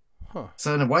 Huh.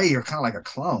 So in a way, you're kind of like a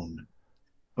clone.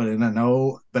 But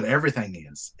everything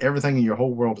in your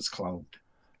whole world is cloned.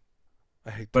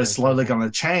 But it's slowly going to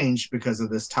change because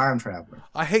of this time traveler.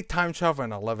 I hate time travel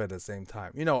and I love it at the same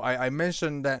time. I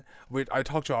mentioned that I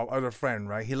talked to our other friend,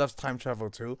 right? He loves time travel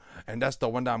too, and that's the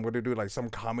one that I'm going to do like some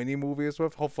comedy movies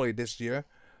with, hopefully this year.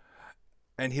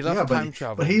 And he loves time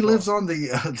travel. But he lives on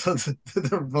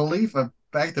the belief of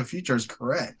Back to the Future is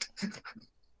correct.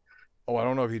 Oh, I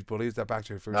don't know if he believes that Back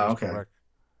to the Future is correct.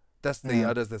 That's the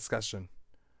other discussion.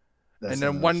 And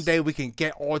then one day we can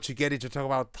get all together to talk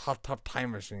about top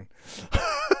time machine.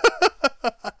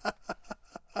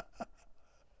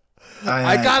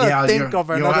 I gotta think of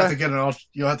another.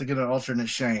 You'll have to get an alternate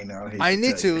Shane. I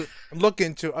need to look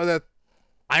into other.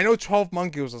 I know 12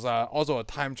 Monkeys is also a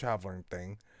time traveling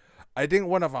thing. I think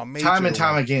one of our major Time and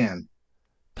Time Again.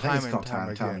 Time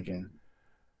again.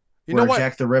 You know what?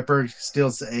 Jack the Ripper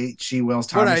steals H.G. Wells'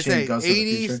 time machine. Goes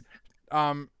 80s,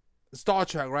 Star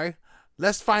Trek, right?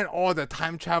 Let's find all the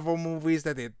time travel movies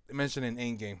that they mentioned in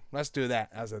Endgame. Let's do that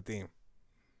as a theme.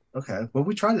 Okay. Well,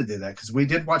 we tried to do that because we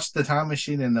did watch the Time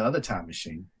Machine and the other Time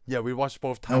Machine. Yeah, we watched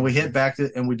both time. And we machines. did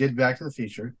Back to the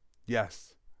Future.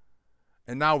 Yes.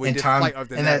 And now we And did Time Flight of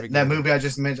the and Navigator. that movie I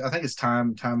just mentioned. I think it's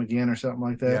Time Again or something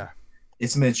like that. Yeah.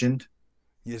 It's mentioned.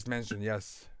 Yes, mentioned,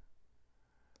 yes.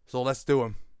 So let's do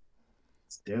them.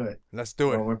 Let's do it. Let's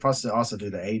do it. Well, we're supposed to also do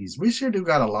the 80s. We sure do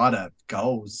got a lot of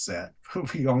goals set.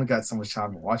 We only got so much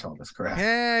time to watch all this crap.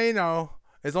 Yeah, you know,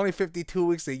 it's only 52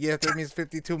 weeks a year. That means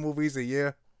 52 movies a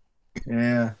year.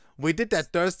 Yeah. We did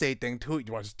that Thursday thing too.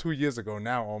 Was 2 years ago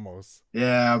now, almost.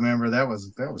 Yeah, I remember that was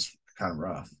kind of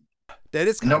rough. That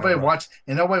is kind nobody of rough. watched,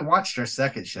 and nobody watched our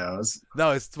second shows.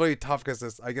 No, it's really tough because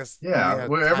it's, I guess. Yeah,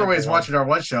 everybody's watching our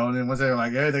one show, and then once they're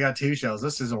like, "Hey, they got 2 shows.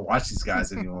 Let's just don't watch these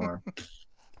guys anymore."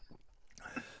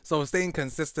 So staying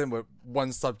consistent with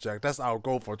one subject, that's our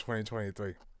goal for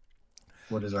 2023.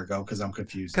 What is our goal? Because I'm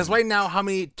confused. Because right now, how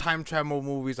many time travel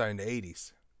movies are in the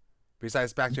 80s?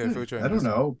 Besides Back to the Future. And I don't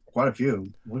know. Quite a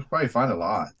few. We'll probably find a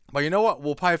lot. But you know what?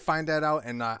 We'll probably find that out,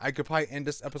 and I could probably end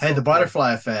this episode. Hey, the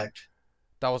Butterfly Effect.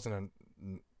 That wasn't an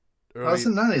early. That was the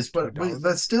 90s, but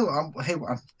 2000s. still,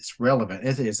 it's relevant.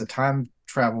 It's a time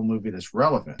travel movie that's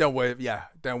relevant. Then we'll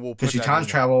put Because you that time in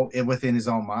travel within his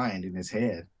own mind, in his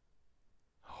head.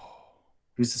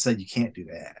 Who's to say you can't do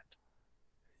that? there.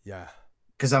 Yeah.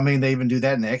 Because, I mean, they even do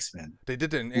that in X-Men. They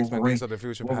did it in X-Men Days of the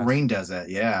Future Past. Wolverine does that,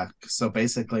 yeah. So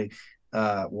basically,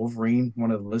 Wolverine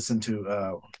wanted to listen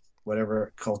to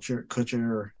whatever Kutcher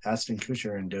or Ashton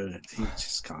Kutcher and do it. He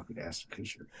just copied Ashton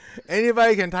Kutcher.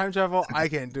 Anybody can time travel. I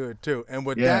can do it too. And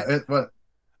with that, but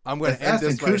I'm going if to end Ashton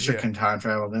this right Kutcher here. can time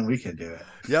travel, then we can do it.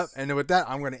 Yep. And with that,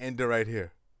 I'm going to end it right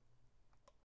here.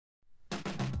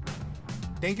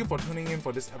 Thank you for tuning in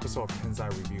for this episode of Tensai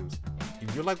Reviews.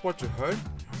 If you like what you heard,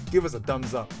 give us a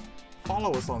thumbs up.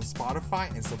 Follow us on Spotify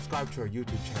and subscribe to our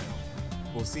YouTube channel.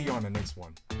 We'll see you on the next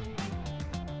one.